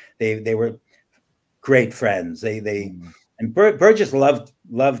away, and they were great friends. And Burgess loved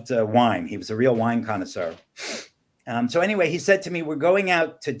wine. He was a real wine connoisseur. So anyway, he said to me, "We're going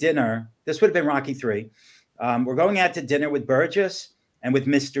out to dinner." This would have been Rocky III. We're going out to dinner with Burgess and with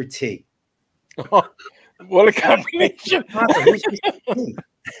Mr. T. Oh, what a combination!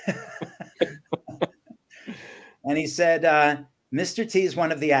 And he said, "Mr. T is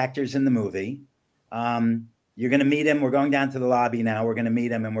one of the actors in the movie. You're going to meet him. We're going down to the lobby now. We're going to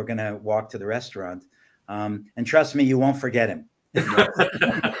meet him, and we're going to walk to the restaurant. And trust me, you won't forget him."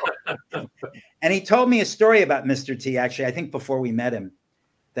 And he told me a story about Mr. T, actually, I think before we met him,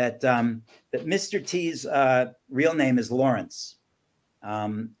 that Mr. T's real name is Lawrence.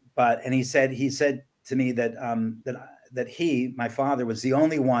 And he said to me that my father, was the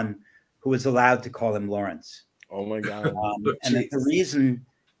only one who was allowed to call him Lawrence. Oh my God. And that the reason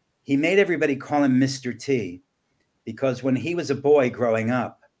he made everybody call him Mr. T, because when he was a boy growing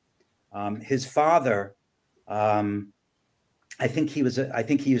up, his father, I think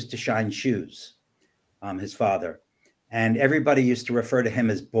he used to shine shoes, his father, and everybody used to refer to him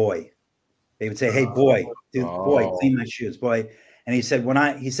as boy. They would say, "Hey, boy, boy, clean my shoes, boy." And he said,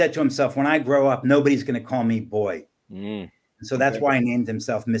 he said to himself, "When I grow up, nobody's going to call me boy." And so that's why he named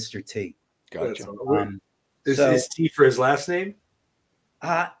himself Mr. T. Gotcha. Is T for his last name?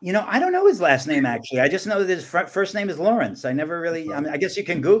 I don't know his last name, actually. I just know that his first name is Lawrence. I never really, I guess you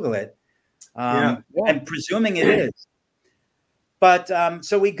can Google it. I'm presuming it is. But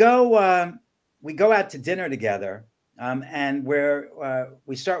so we go out to dinner together, and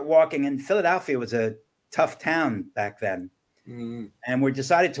we start walking. And Philadelphia was a tough town back then. And we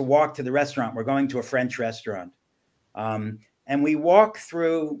decided to walk to the restaurant. We're going to a French restaurant. And we walk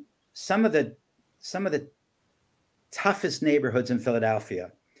through some of the toughest neighborhoods in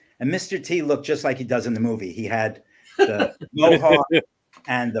Philadelphia. And Mr. T looked just like he does in the movie. He had the mohawk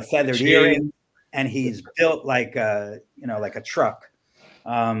and the feathered earring, and he's built like a truck.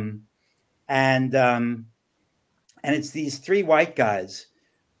 And it's these three white guys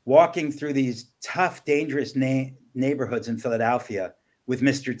walking through these tough, dangerous neighborhoods in Philadelphia with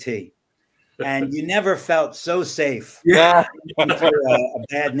Mr. T. And you never felt so safe. Yeah. Into a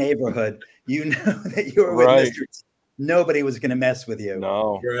bad neighborhood. You know that you were with Mr. T. Nobody was going to mess with you.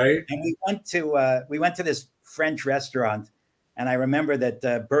 No. Right. And we went to this French restaurant, and I remember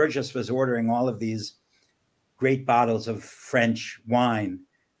that Burgess was ordering all of these great bottles of French wine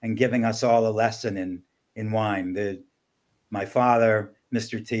and giving us all a lesson in wine. My father,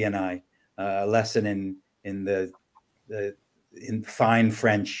 Mr. T, and I, a lesson in fine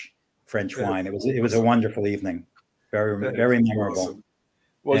French wine. It was a wonderful evening. Very, very memorable. Awesome.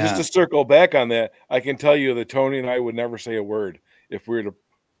 Well, just to circle back on that, I can tell you that Tony and I would never say a word if we were to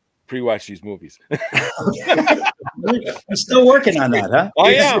pre-watch these movies. You're still working on that, huh?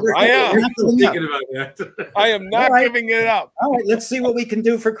 I am. I'm thinking about that. I am not giving it up. All right, let's see what we can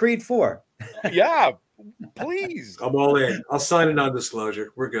do for Creed 4. Yeah, please. I'm all in. I'll sign a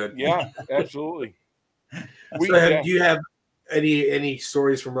non-disclosure. We're good. Yeah, absolutely. Do you have any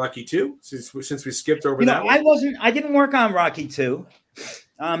stories from Rocky 2 since we skipped over that one? I didn't work on Rocky 2.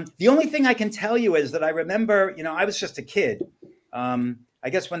 The only thing I can tell you is that I remember, I was just a kid. I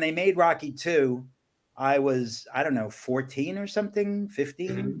guess when they made Rocky 2, I was, I don't know, 14 or something,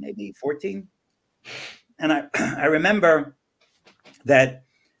 15, maybe 14. And I remember that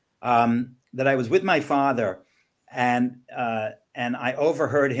that I was with my father, and I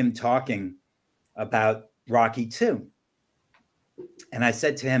overheard him talking about Rocky 2. And I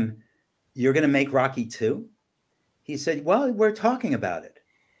said to him, "You're going to make Rocky 2?" He said, "Well, we're talking about it."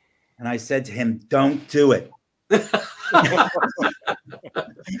 And I said to him, "Don't do it."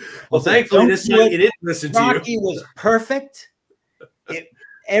 Well, thankfully this time you didn't listen to you. Rocky was perfect.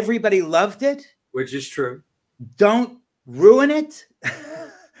 Everybody loved it. Which is true. Don't ruin it.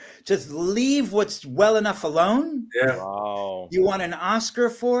 Just leave what's well enough alone. Yeah. Wow. You won an Oscar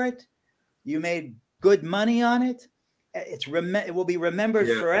for it. You made good money on it. It will be remembered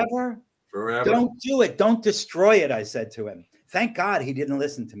forever. Forever. Don't do it. Don't destroy it, I said to him. Thank God he didn't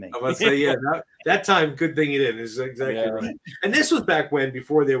listen to me. I must say, that time, good thing he didn't. Is exactly right. And this was back when,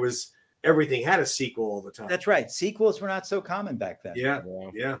 before there was, everything had a sequel all the time. That's right. Sequels were not so common back then. Yeah.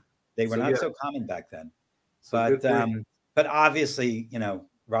 They were not so common back then. But obviously,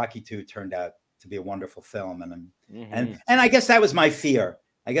 Rocky 2 turned out to be a wonderful film. And I guess that was my fear.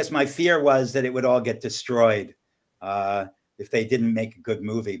 I guess my fear was that it would all get destroyed if they didn't make a good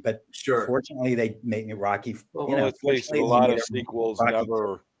movie. But fortunately, they made Rocky. Let's face it, a lot of sequels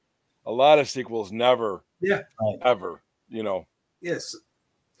never, ever, Yes.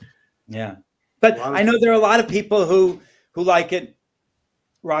 Yeah. But I know there are a lot of people who like it,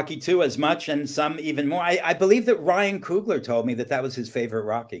 Rocky 2 as much, and some even more. I believe that Ryan Coogler told me that was his favorite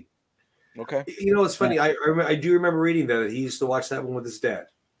Rocky. Okay. It's funny. I do remember reading that he used to watch that one with his dad.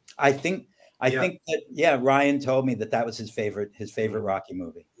 I think that Ryan told me that was his favorite Rocky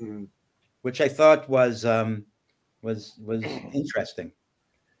movie, which I thought was interesting.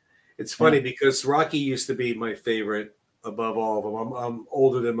 It's funny because Rocky used to be my favorite above all of them. I'm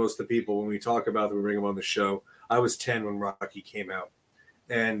older than most of the people. When we talk about them, we bring them on the show. I was 10 when Rocky came out,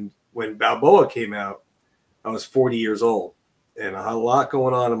 and when Balboa came out, I was 40 years old, and a lot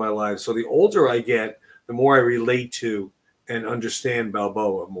going on in my life. So the older I get, the more I relate to and understand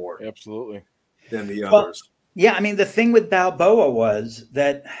Balboa more. Absolutely. Than the others. Yeah, I mean, the thing with Balboa was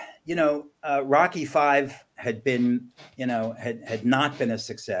that, Rocky V had been, had not been a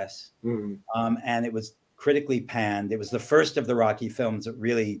success. And it was critically panned. It was the first of the Rocky films that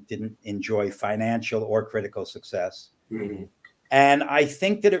really didn't enjoy financial or critical success. And I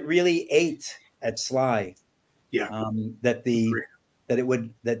think that it really ate at Sly. Yeah. That it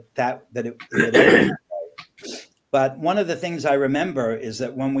But one of the things I remember is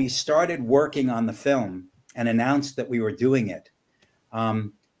that when we started working on the film and announced that we were doing it,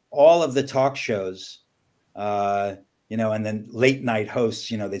 all of the talk shows, and then late night hosts,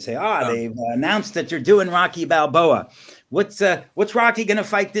 they say, they've announced that you're doing Rocky Balboa. What's Rocky going to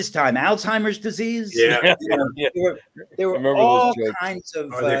fight this time? Alzheimer's disease? Yeah. There were all kinds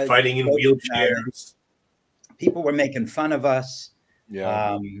of. Are they fighting in wheelchairs? People were making fun of us.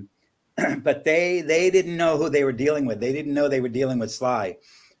 Yeah. But they didn't know who they were dealing with. They didn't know they were dealing with Sly,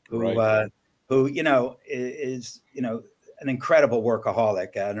 who is an incredible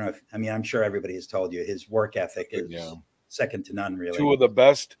workaholic. I don't know I'm sure everybody has told you his work ethic is second to none. Really, 2 of the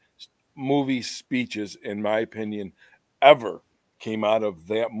best movie speeches, in my opinion, ever came out of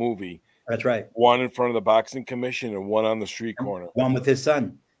that movie. That's right. One in front of the boxing commission and one on the street corner. One with his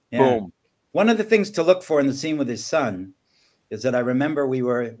son. Yeah. Boom. One of the things to look for in the scene with his son is that I remember we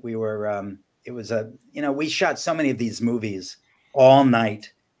shot so many of these movies all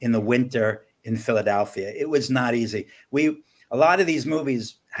night in the winter in Philadelphia. It was not easy. A lot of these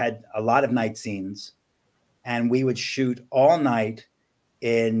movies had a lot of night scenes, and we would shoot all night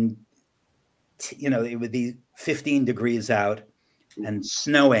in, it would be 15 degrees out and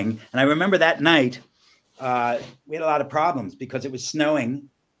snowing. And I remember that night, we had a lot of problems because it was snowing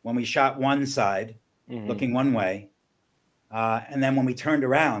when we shot one side, looking one way. And then when we turned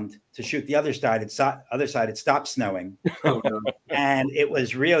around to shoot the other side, it stopped snowing. Oh, no. And it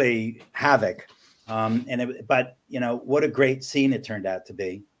was really havoc. But what a great scene it turned out to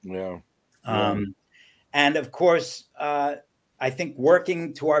be. Yeah. And of course, I think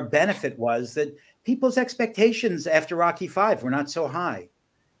working to our benefit was that people's expectations after Rocky V were not so high.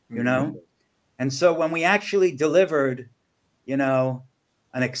 you know? And so when we actually delivered, you know,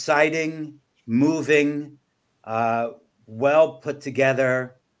 an exciting, moving, well put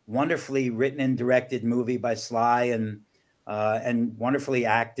together, wonderfully written and directed movie by Sly and wonderfully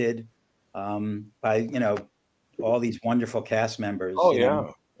acted by, you know, all these wonderful cast members. Oh, you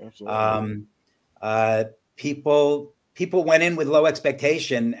know? Absolutely. People went in with low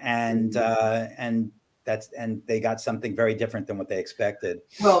expectation and they got something very different than what they expected.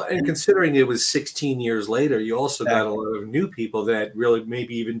 Well, and considering it was 16 years later, you also got a lot of new people that really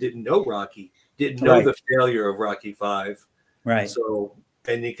maybe even didn't know Rocky, didn't know the failure of Rocky V. Right. So,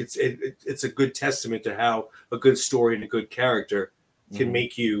 and it's a good testament to how a good story and a good character can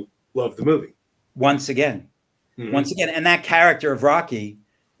make you love the movie. Once again. And that character of Rocky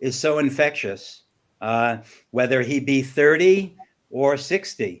is so infectious, whether he be 30 or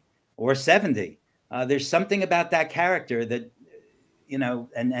 60 or 70. There's something about that character that, you know,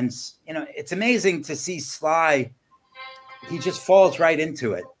 and you know, it's amazing to see Sly. He just falls right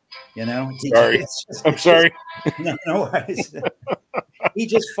into it, you know. I'm sorry. No worries. He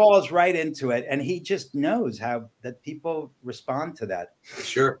just falls right into it, and he just knows how that people respond to that.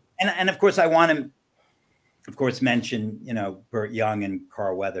 Sure. And of course, I want to, of course, mention, you know, Burt Young and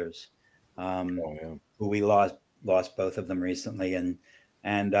Carl Weathers, who we lost both of them recently, and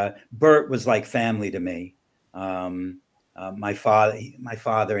Burt was like family to me. My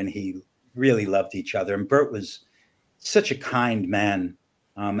father and he really loved each other, and Burt was such a kind man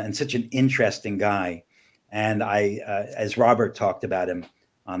and such an interesting guy. And as Robert talked about him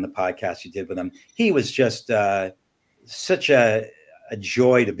on the podcast you did with him, he was just such a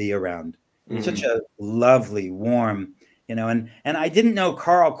joy to be around. Such a lovely, warm, you know, and I didn't know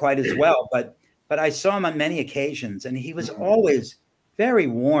Carl quite as well, but I saw him on many occasions, and he was always very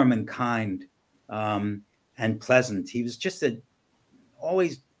warm and kind and pleasant. He was just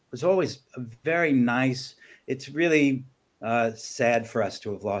always a very nice. It's really sad for us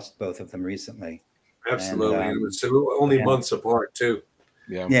to have lost both of them recently. Absolutely. And, it was only months apart too.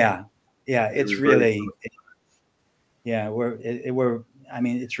 Yeah. It's really, I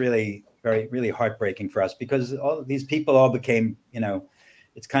mean, it's really really heartbreaking for us because all these people all became, you know,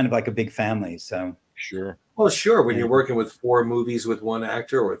 it's kind of like a big family. So sure. Well, sure. When you're working with 4 movies with one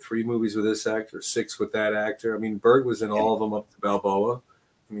actor, or 3 movies with this actor, 6 with that actor. I mean, Burt was in all of them up to Balboa.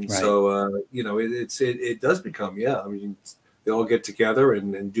 I mean, so you know, it does become, I mean, they all get together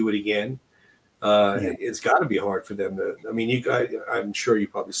and do it again. It's got to be hard for them to. I mean, I'm sure you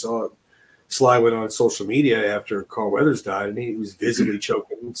probably saw it. Sly went on social media after Carl Weathers died, and he was visibly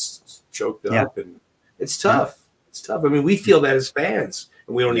choked up, and it's tough. It's tough. I mean, we feel that as fans,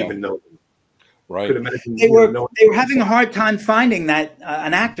 and we don't even know them. Right. They were having a hard time finding that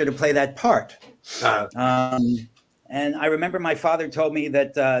an actor to play that part. And I remember my father told me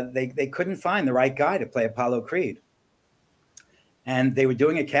that they couldn't find the right guy to play Apollo Creed. And they were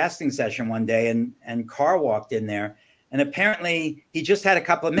doing a casting session one day, and Carl walked in there. And apparently, he just had a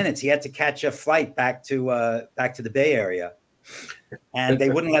couple of minutes. He had to catch a flight back to the Bay Area, and they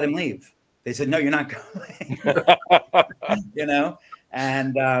wouldn't let him leave. They said, "No, you're not going." You know,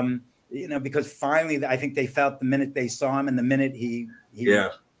 and you know, because finally, I think they felt the minute they saw him and the minute he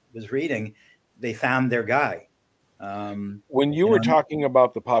was reading, they found their guy. When you were talking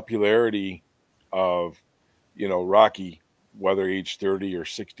about the popularity of, you know, Rocky, whether age 30 or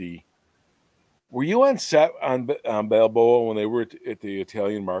 60. Were you on set on Balboa when they were at the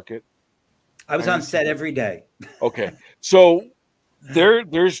Italian market? I was on set every day. Okay, so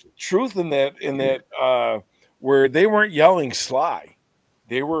there's truth in that where they weren't yelling Sly,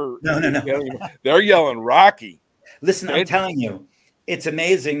 they were they're yelling Rocky. Listen, I'm telling you, it's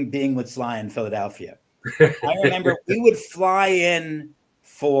amazing being with Sly in Philadelphia. I remember we would fly in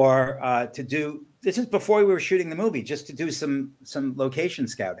to do. This is before we were shooting the movie, just to do some location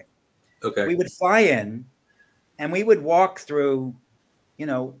scouting. Okay. We would fly in and we would walk through, you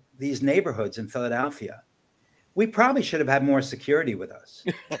know, these neighborhoods in Philadelphia. We probably should have had more security with us.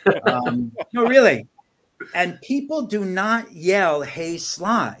 No, really. And people do not yell, "Hey,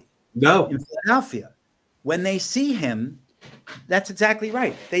 Sly." No. In Philadelphia. When they see him, that's exactly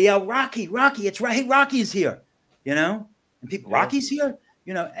right. They yell, "Rocky, Rocky, it's right. Hey, Rocky's here." You know? And people, "Rocky's here?"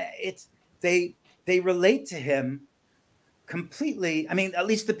 You know, they relate to him completely. I mean, at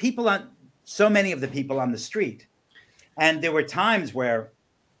least so many of the people on the street. And there were times where,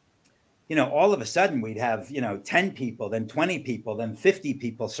 you know, all of a sudden we'd have, you know, 10 people, then 20 people, then 50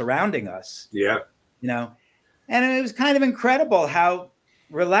 people surrounding us. Yeah. You know, and it was kind of incredible how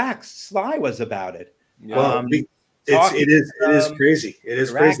relaxed Sly was about it. Well, it is crazy. It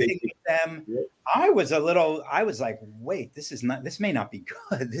is crazy. them. I was like, wait, this may not be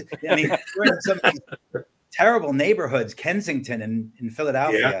good. I mean, we're in some of these terrible neighborhoods, Kensington in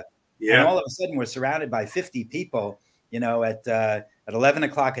Philadelphia. Yeah. And all of a sudden we're surrounded by 50 people, you know, at 11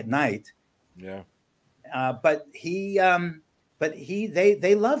 o'clock at night. Yeah. But they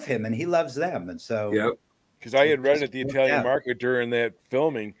love him and he loves them. And so, yeah. Because I had read at the Italian market during that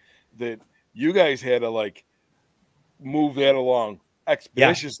filming that you guys had to like move that along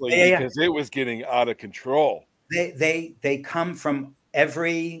expeditiously because it was getting out of control. They come from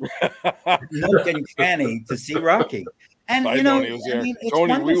every nook and cranny to see Rocky. And you know, I mean, it's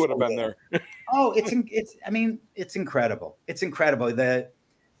Tony, wonderful. we would have been there. Oh, it's incredible. It's incredible.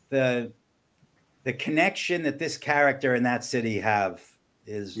 The connection that this character in that city have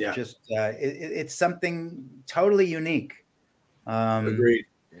is just it's something totally unique. Agreed.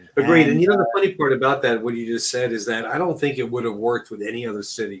 And you know, the funny part about that, what you just said, is that I don't think it would have worked with any other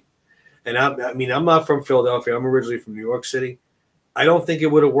city. And I mean, I'm not from Philadelphia. I'm originally from New York City. I don't think it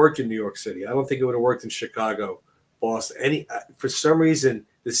would have worked in New York City. I don't think it would have worked in Chicago, Boston. For some reason,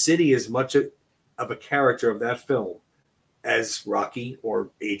 the city is much of a character of that film as Rocky or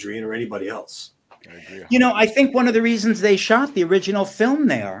Adrian or anybody else. You know, I think one of the reasons they shot the original film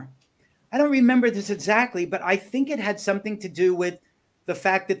there, I don't remember this exactly, but I think it had something to do with the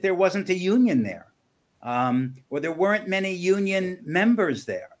fact that there wasn't a union there, or there weren't many union members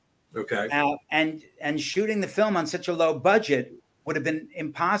there. Okay. And shooting the film on such a low budget would have been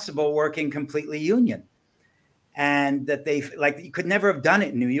impossible working completely union. And that you could never have done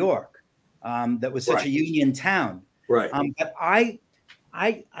it in New York. That was such a union town. Right. But I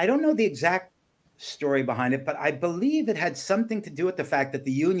don't know the exact story behind it, but I believe it had something to do with the fact that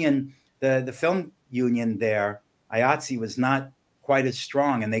the union, the film union there, IATSE, was not quite as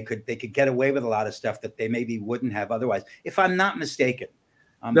strong, and they could get away with a lot of stuff that they maybe wouldn't have otherwise, if I'm not mistaken.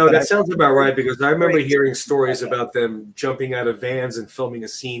 No, that sounds about right, because I remember hearing stories about them jumping out of vans and filming a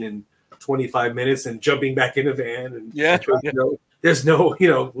scene in 25 minutes and jumping back in a van, and there's no, you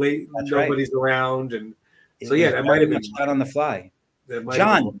know, nobody's around, and so that might have been shot on the fly.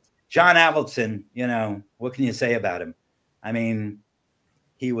 John Avildsen, you know, what can you say about him? I mean,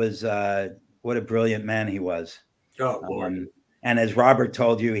 he was what a brilliant man he was. Oh, Lord. And as Robert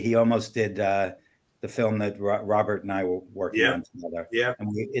told you, he almost did the film that Robert and I were working on together. Yeah,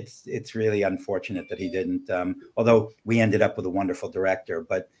 and it's really unfortunate that he didn't. Although we ended up with a wonderful director,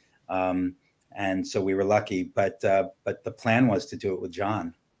 but and so we were lucky. But the plan was to do it with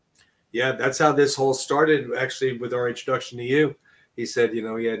John. Yeah, that's how this whole started. Actually, with our introduction to you, he said, you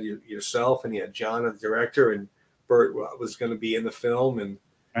know, he had yourself and he had John, the director, and Burt was going to be in the film. And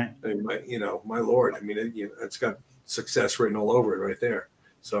my Lord, I mean, it's got success written all over it right there.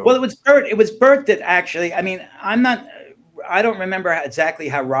 So, well, it was Burt that actually, I mean, I don't remember exactly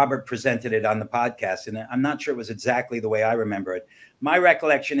how Robert presented it on the podcast, and I'm not sure it was exactly the way I remember it. My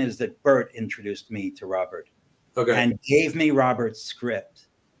recollection is that Burt introduced me to Robert, and gave me Robert's script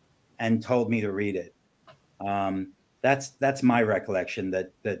and told me to read it. That's my recollection,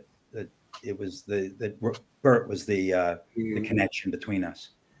 that it was that Burt was the connection between us.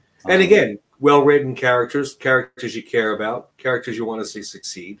 And again, well-written characters you care about, characters you want to see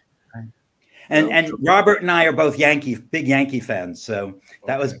succeed. And Robert and I are both big Yankee fans, so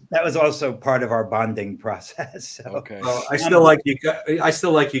that was also part of our bonding process. So. I still like you. I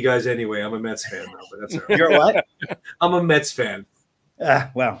still like you guys anyway. I'm a Mets fan now, but that's all right. You're what? I'm a Mets fan.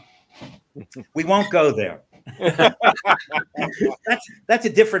 Well, we won't go there. That's a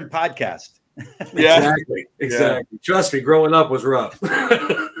different podcast. Yeah, exactly. Trust me, growing up was rough.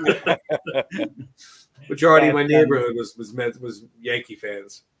 Majority of my neighborhood was Yankee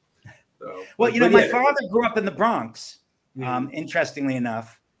fans. So, well, you know, my father grew up in the Bronx, interestingly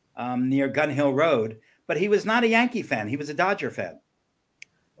enough, near Gun Hill Road, but he was not a Yankee fan. He was a Dodger fan.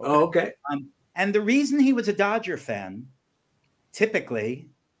 Oh, okay. And the reason he was a Dodger fan, typically,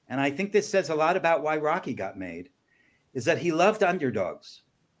 and I think this says a lot about why Rocky got made, is that he loved underdogs.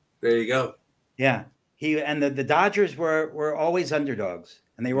 There you go. Yeah. The Dodgers were always underdogs,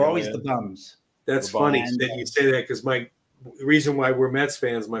 and they were always the bums. That's funny that you say that, because the reason why we're Mets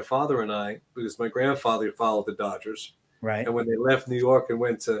fans, my father and I, because my grandfather followed the Dodgers. Right. And when they left New York and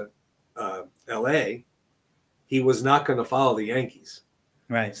went to L.A., he was not going to follow the Yankees.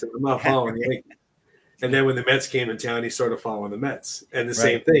 Right. So I'm not following the Yankees. And then when the Mets came in town, he started following the Mets. And the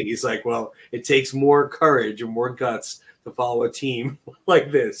same thing. He's like, well, it takes more courage and more guts to follow a team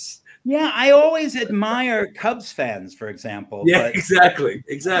like this. Yeah, I always admire Cubs fans, for example. Yeah, exactly.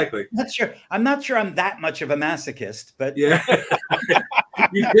 I'm not sure I'm that much of a masochist, but yeah.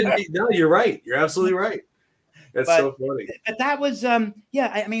 You couldn't be, no, you're right. You're absolutely right. That's so funny. But that was,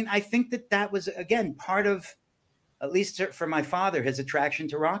 yeah, I mean, I think that was, again, part of, at least for my father, his attraction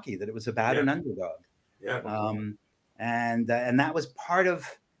to Rocky, that it was about an underdog. Yeah. And that was part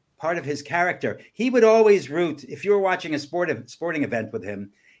of his character. He would always root, if you were watching a sporting event with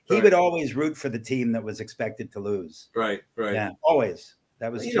him, he would always root for the team that was expected to lose. Right. Yeah, always.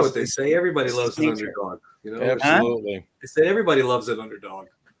 That was, you know what they say, everybody loves an underdog. You know, absolutely. They say everybody loves an underdog.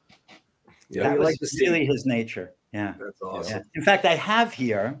 Yeah, that was really his nature. Yeah, that's awesome. Yeah. In fact, I have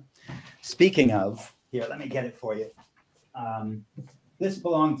here, speaking of, here, let me get it for you. This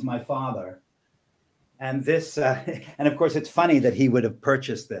belonged to my father. And this, and of course, it's funny that he would have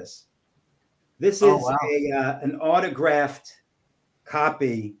purchased this. This is an autographed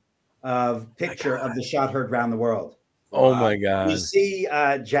copy of picture of the Shot Heard Round the World. Oh my God! You see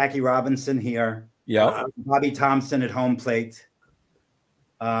Jackie Robinson here. Yeah. Bobby Thompson at home plate.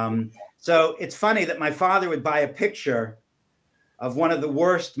 So it's funny that my father would buy a picture of one of the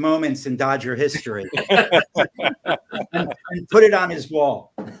worst moments in Dodger history and put it on his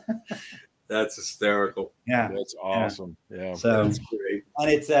wall. That's hysterical. Yeah, that's awesome. Yeah, so that's great. And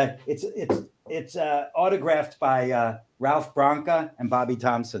it's autographed by Ralph Branca and Bobby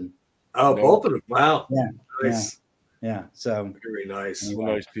Thompson. Oh, both of them. Wow. Yeah. Nice. Yeah. So very nice. A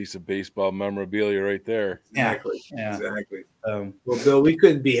nice piece of baseball memorabilia right there. Exactly. Yeah. Exactly. Well, Bill, we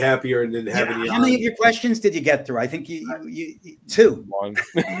couldn't be happier and didn't have any. How many of your questions did you get through? I think you two. One.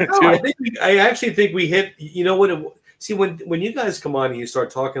 No, I actually think we hit. You know what? See, when you guys come on and you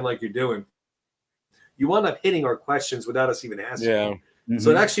start talking like you're doing, you wind up hitting our questions without us even asking. Yeah. Mm-hmm. So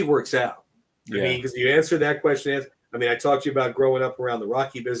it actually works out. Yeah. I mean, because you answered that question. I mean, I talked to you about growing up around the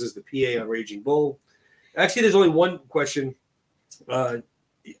Rocky business, the PA on Raging Bull. Actually, there's only one question you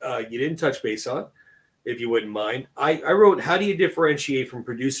didn't touch base on, if you wouldn't mind. I wrote, how do you differentiate from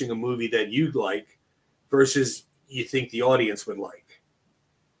producing a movie that you'd like versus you think the audience would like?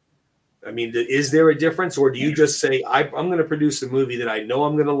 I mean, is there a difference, or do you just say, I'm going to produce a movie that I know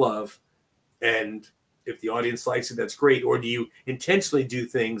I'm going to love, and if the audience likes it, that's great, or do you intentionally do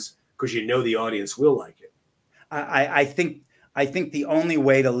things because you know the audience will like it? I think the only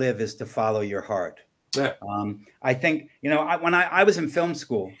way to live is to follow your heart. Yeah. I think, when I was in film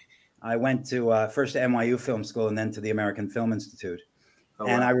school, I went to first to NYU Film School and then to the American Film Institute. Oh,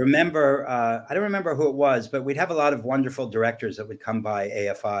 and wow. I remember, I don't remember who it was, but we'd have a lot of wonderful directors that would come by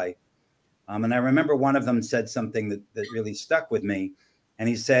AFI. And I remember one of them said something that really stuck with me. And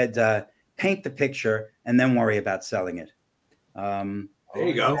he said, paint the picture and then worry about selling it. There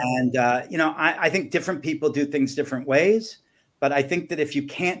you go. And, I think different people do things different ways. But I think that if you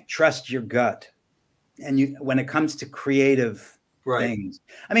can't trust your gut, and when it comes to creative things,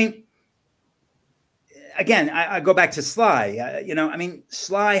 I mean, again, I go back to Sly.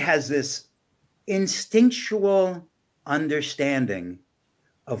 Sly has this instinctual understanding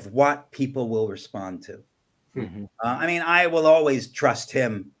of what people will respond to. Mm-hmm. I will always trust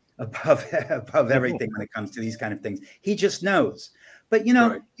him above everything when it comes to these kind of things. He just knows. But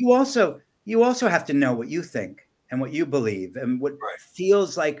you also have to know what you think and what you believe and what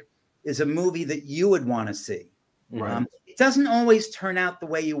feels like is a movie that you would want to see. Right. It doesn't always turn out the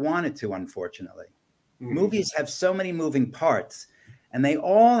way you want it to, unfortunately. Mm-hmm. Movies have so many moving parts, and they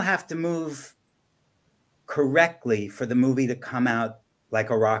all have to move correctly for the movie to come out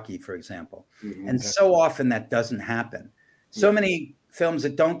like a Rocky, for example. Mm-hmm. And so often that doesn't happen. So many films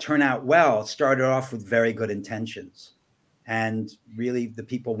that don't turn out well started off with very good intentions. And really, the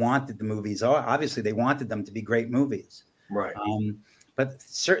people wanted the movies. Obviously, they wanted them to be great movies. Right. But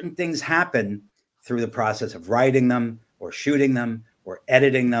certain things happen through the process of writing them or shooting them or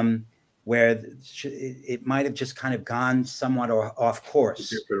editing them where it might have just kind of gone somewhat off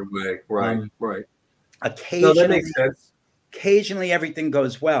course. A different way. Right. Right. Occasionally, that makes sense. Occasionally, everything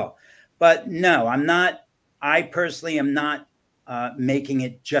goes well. But no, I personally am not making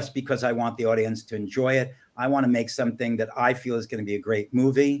it just because I want the audience to enjoy it. I want to make something that I feel is going to be a great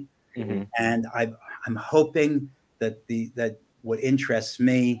movie. Mm-hmm. And I'm hoping that what interests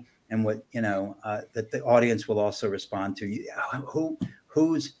me and what, that the audience will also respond to.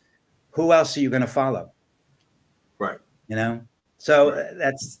 Who else are you going to follow? Right. So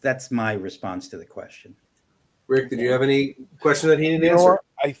that's my response to the question. Rick, did you have any question that he didn't answer?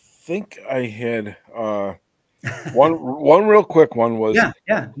 I think I had one real quick one was,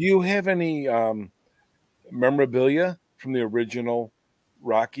 do you have any memorabilia from the original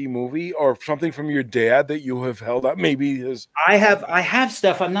Rocky movie or something from your dad that you have held up? Maybe his. I have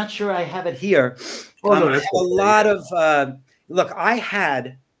stuff. I'm not sure I have it here. I have a lot of look.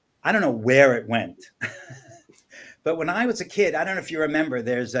 I don't know where it went, but when I was a kid, I don't know if you remember.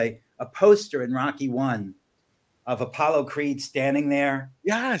 There's a poster in Rocky 1 of Apollo Creed standing there.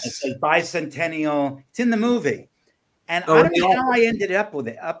 Yes. It says bicentennial. It's in the movie. And I don't know how I ended up with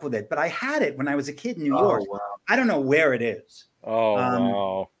it, but I had it when I was a kid in New York. Wow. I don't know where it is. Oh,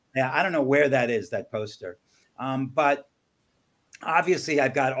 wow. Yeah, I don't know where that is, that poster. But obviously,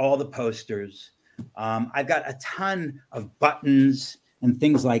 I've got all the posters. I've got a ton of buttons and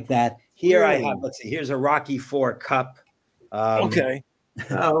things like that. Here I have, let's see, here's a Rocky IV cup. Okay.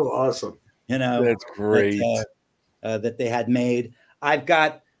 Oh, awesome. You know, that's great. That they had made. I've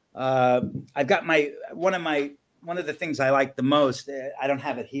got one of the things I like the most, I don't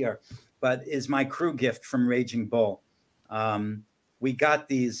have it here, but is my crew gift from Raging Bull. We got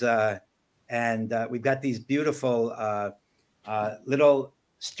these, and we've got these beautiful little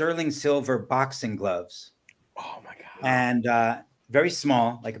sterling silver boxing gloves. Oh my God. And very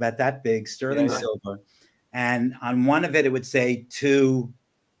small, like about that big, sterling silver. And on one of it, it would say to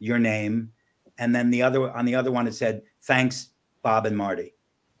your name. And then on the other one, it said, thanks, Bob and Marty.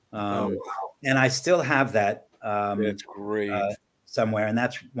 Wow. And I still have that. That's great. Somewhere, and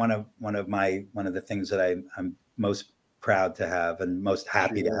that's one of the things that I'm most proud to have and most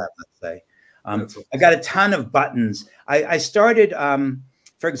happy to have. Let's say, I got a ton of buttons. I started,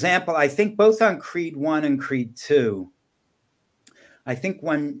 for example, I think both on Creed 1 and Creed 2. I think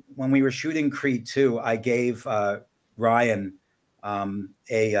when we were shooting Creed 2, I gave Ryan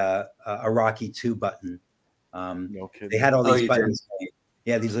a Rocky 2 button. No kidding. They had all these buttons.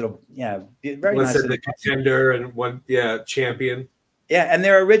 Yeah, these little, very nice. The contender and one, champion. Yeah, and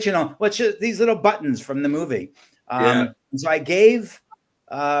they're original. These little buttons from the movie. So I gave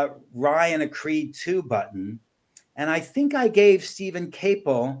Ryan a Creed 2 button, and I think I gave Stephen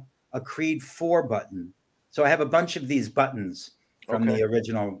Capel a Creed 4 button. So I have a bunch of these buttons from the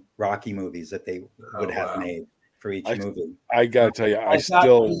original Rocky movies that they would have made for each movie. I gotta tell you,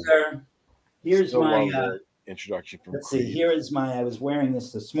 here's my introduction from let's Creed. see, here is I was wearing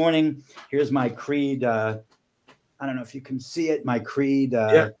this morning. Here's my Creed, I don't know if you can see it, my Creed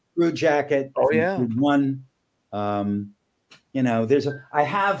crew jacket. Oh yeah. Creed 1. I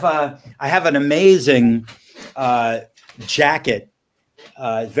have an amazing jacket,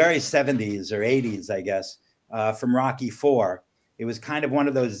 very 70s or 80s, I guess, from Rocky IV. It was kind of one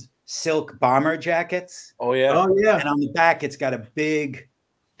of those silk bomber jackets. Oh yeah. Oh yeah. And on the back, it's got a big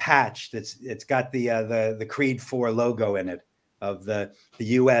patch it's got the Creed IV logo in it of the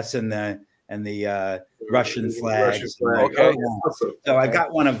US and the Russian flags. Okay. So I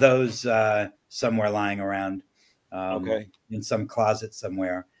got one of those somewhere lying around. In some closet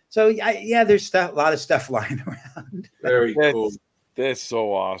somewhere. So there's a lot of stuff lying around. Very cool. That's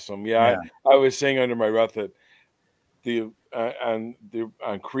so awesome. Yeah. I was saying under my breath that on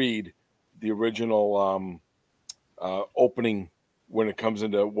Creed, the original opening, when it comes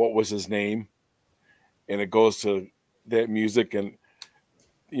into what was his name, and it goes to that music, and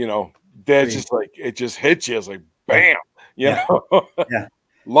that's just like, it just hits you. It's like bam,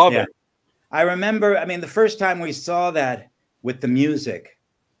 love it. I remember, the first time we saw that with the music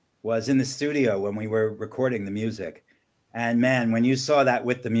was in the studio when we were recording the music. And man, when you saw that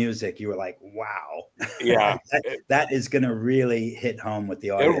with the music, you were like, wow. Yeah. that is going to really hit home with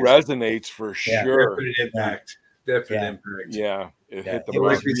the audience. It resonates for sure. Definite impact. Impact. Yeah. It hit the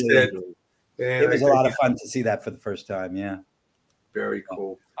like we said. It was a lot of fun to see that for the first time. Yeah. Very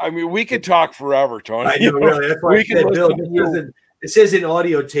cool. We could talk forever, Tony. I know, really. That's why I said, Bill, it says in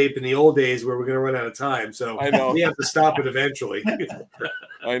audio tape in the old days where we're going to run out of time. So I know. We have to stop it eventually.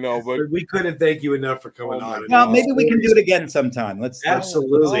 I know, but we couldn't thank you enough for coming on. Well, maybe we can do it again sometime.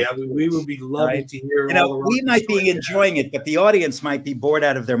 Absolutely. We would be loving to hear. We might be enjoying it, but the audience might be bored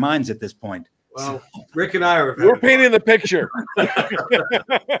out of their minds at this point. Well, Rick and I we're painting the picture.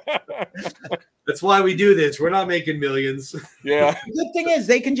 That's why we do this. We're not making millions. Yeah. The good thing is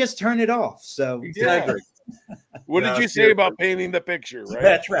they can just turn it off. So exactly. What did you say about painting the picture? Right.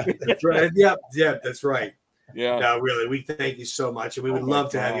 That's right. That's right. Yeah, that's right. Yeah. No, really, we thank you so much, and we would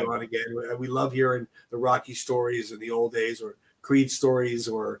love to have you on again. We love hearing the Rocky stories in the old days, or Creed stories,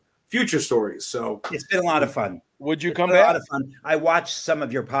 or future stories. So it's been a lot of fun. Would you come back? A lot of fun. I watched some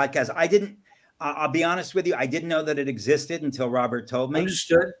of your podcasts. I didn't. I'll be honest with you. I didn't know that it existed until Robert told me.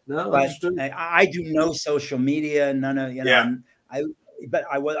 Understood. No, understood. I do no social media. None of I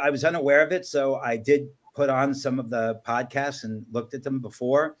was unaware of it, so I did put on some of the podcasts and looked at them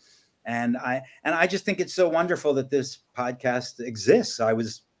before, and I just think it's so wonderful that this podcast exists. I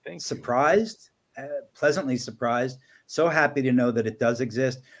was surprised, pleasantly surprised. So happy to know that it does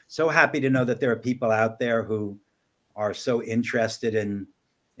exist. So happy to know that there are people out there who are so interested in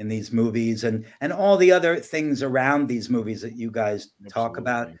these movies and all the other things around these movies that you guys talk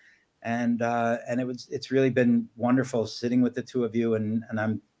about. and it's really been wonderful sitting with the two of you, and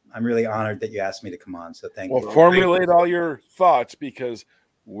I'm really honored that you asked me to come on. So thank you. Well, formulate all your thoughts, because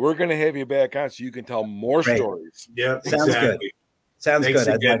we're going to have you back on so you can tell more stories. Yeah, sounds good. Sounds Thanks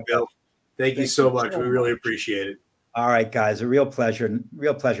good. again, Bill. Thank you so much. We really appreciate it. All right, guys. A real pleasure.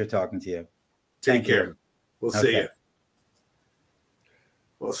 Real pleasure talking to you. Take care. We'll see you.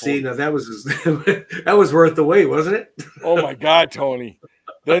 Well, see, now that was that was worth the wait, wasn't it? Oh my God, Tony,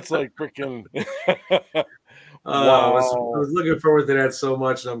 that's like freaking. Wow. I was looking forward to that so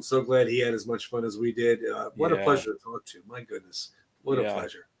much, and I'm so glad he had as much fun as we did. What a pleasure to talk to. My goodness, what a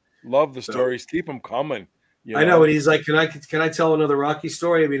pleasure. Love the stories. Keep them coming. I know, and he's like, "Can I tell another Rocky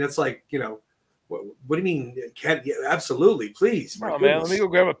story?" I mean, it's like, what do you mean? Can't? Yeah, absolutely, please. Oh man, let me go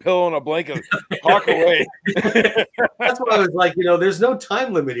grab a pillow and a blanket. Talk away. That's why I was like, there's no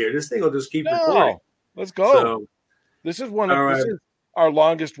time limit here. This thing will just keep recording. Let's go. So, this is this is our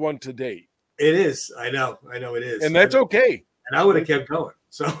longest one to date. It is. I know it is, and that's okay. And I would have kept going.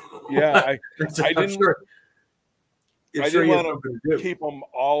 So yeah, I didn't want to keep them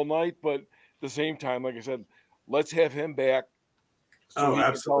all night, but at the same time, like I said, let's have him back. So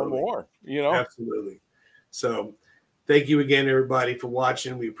absolutely. More, Absolutely. So thank you again, everybody, for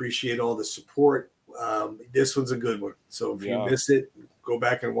watching. We appreciate all the support. This one's a good one. So if you missed it, go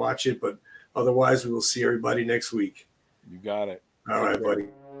back and watch it. But otherwise, we will see everybody next week. You got it. All right, buddy.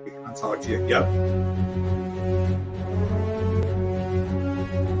 I'll talk to you. Yep.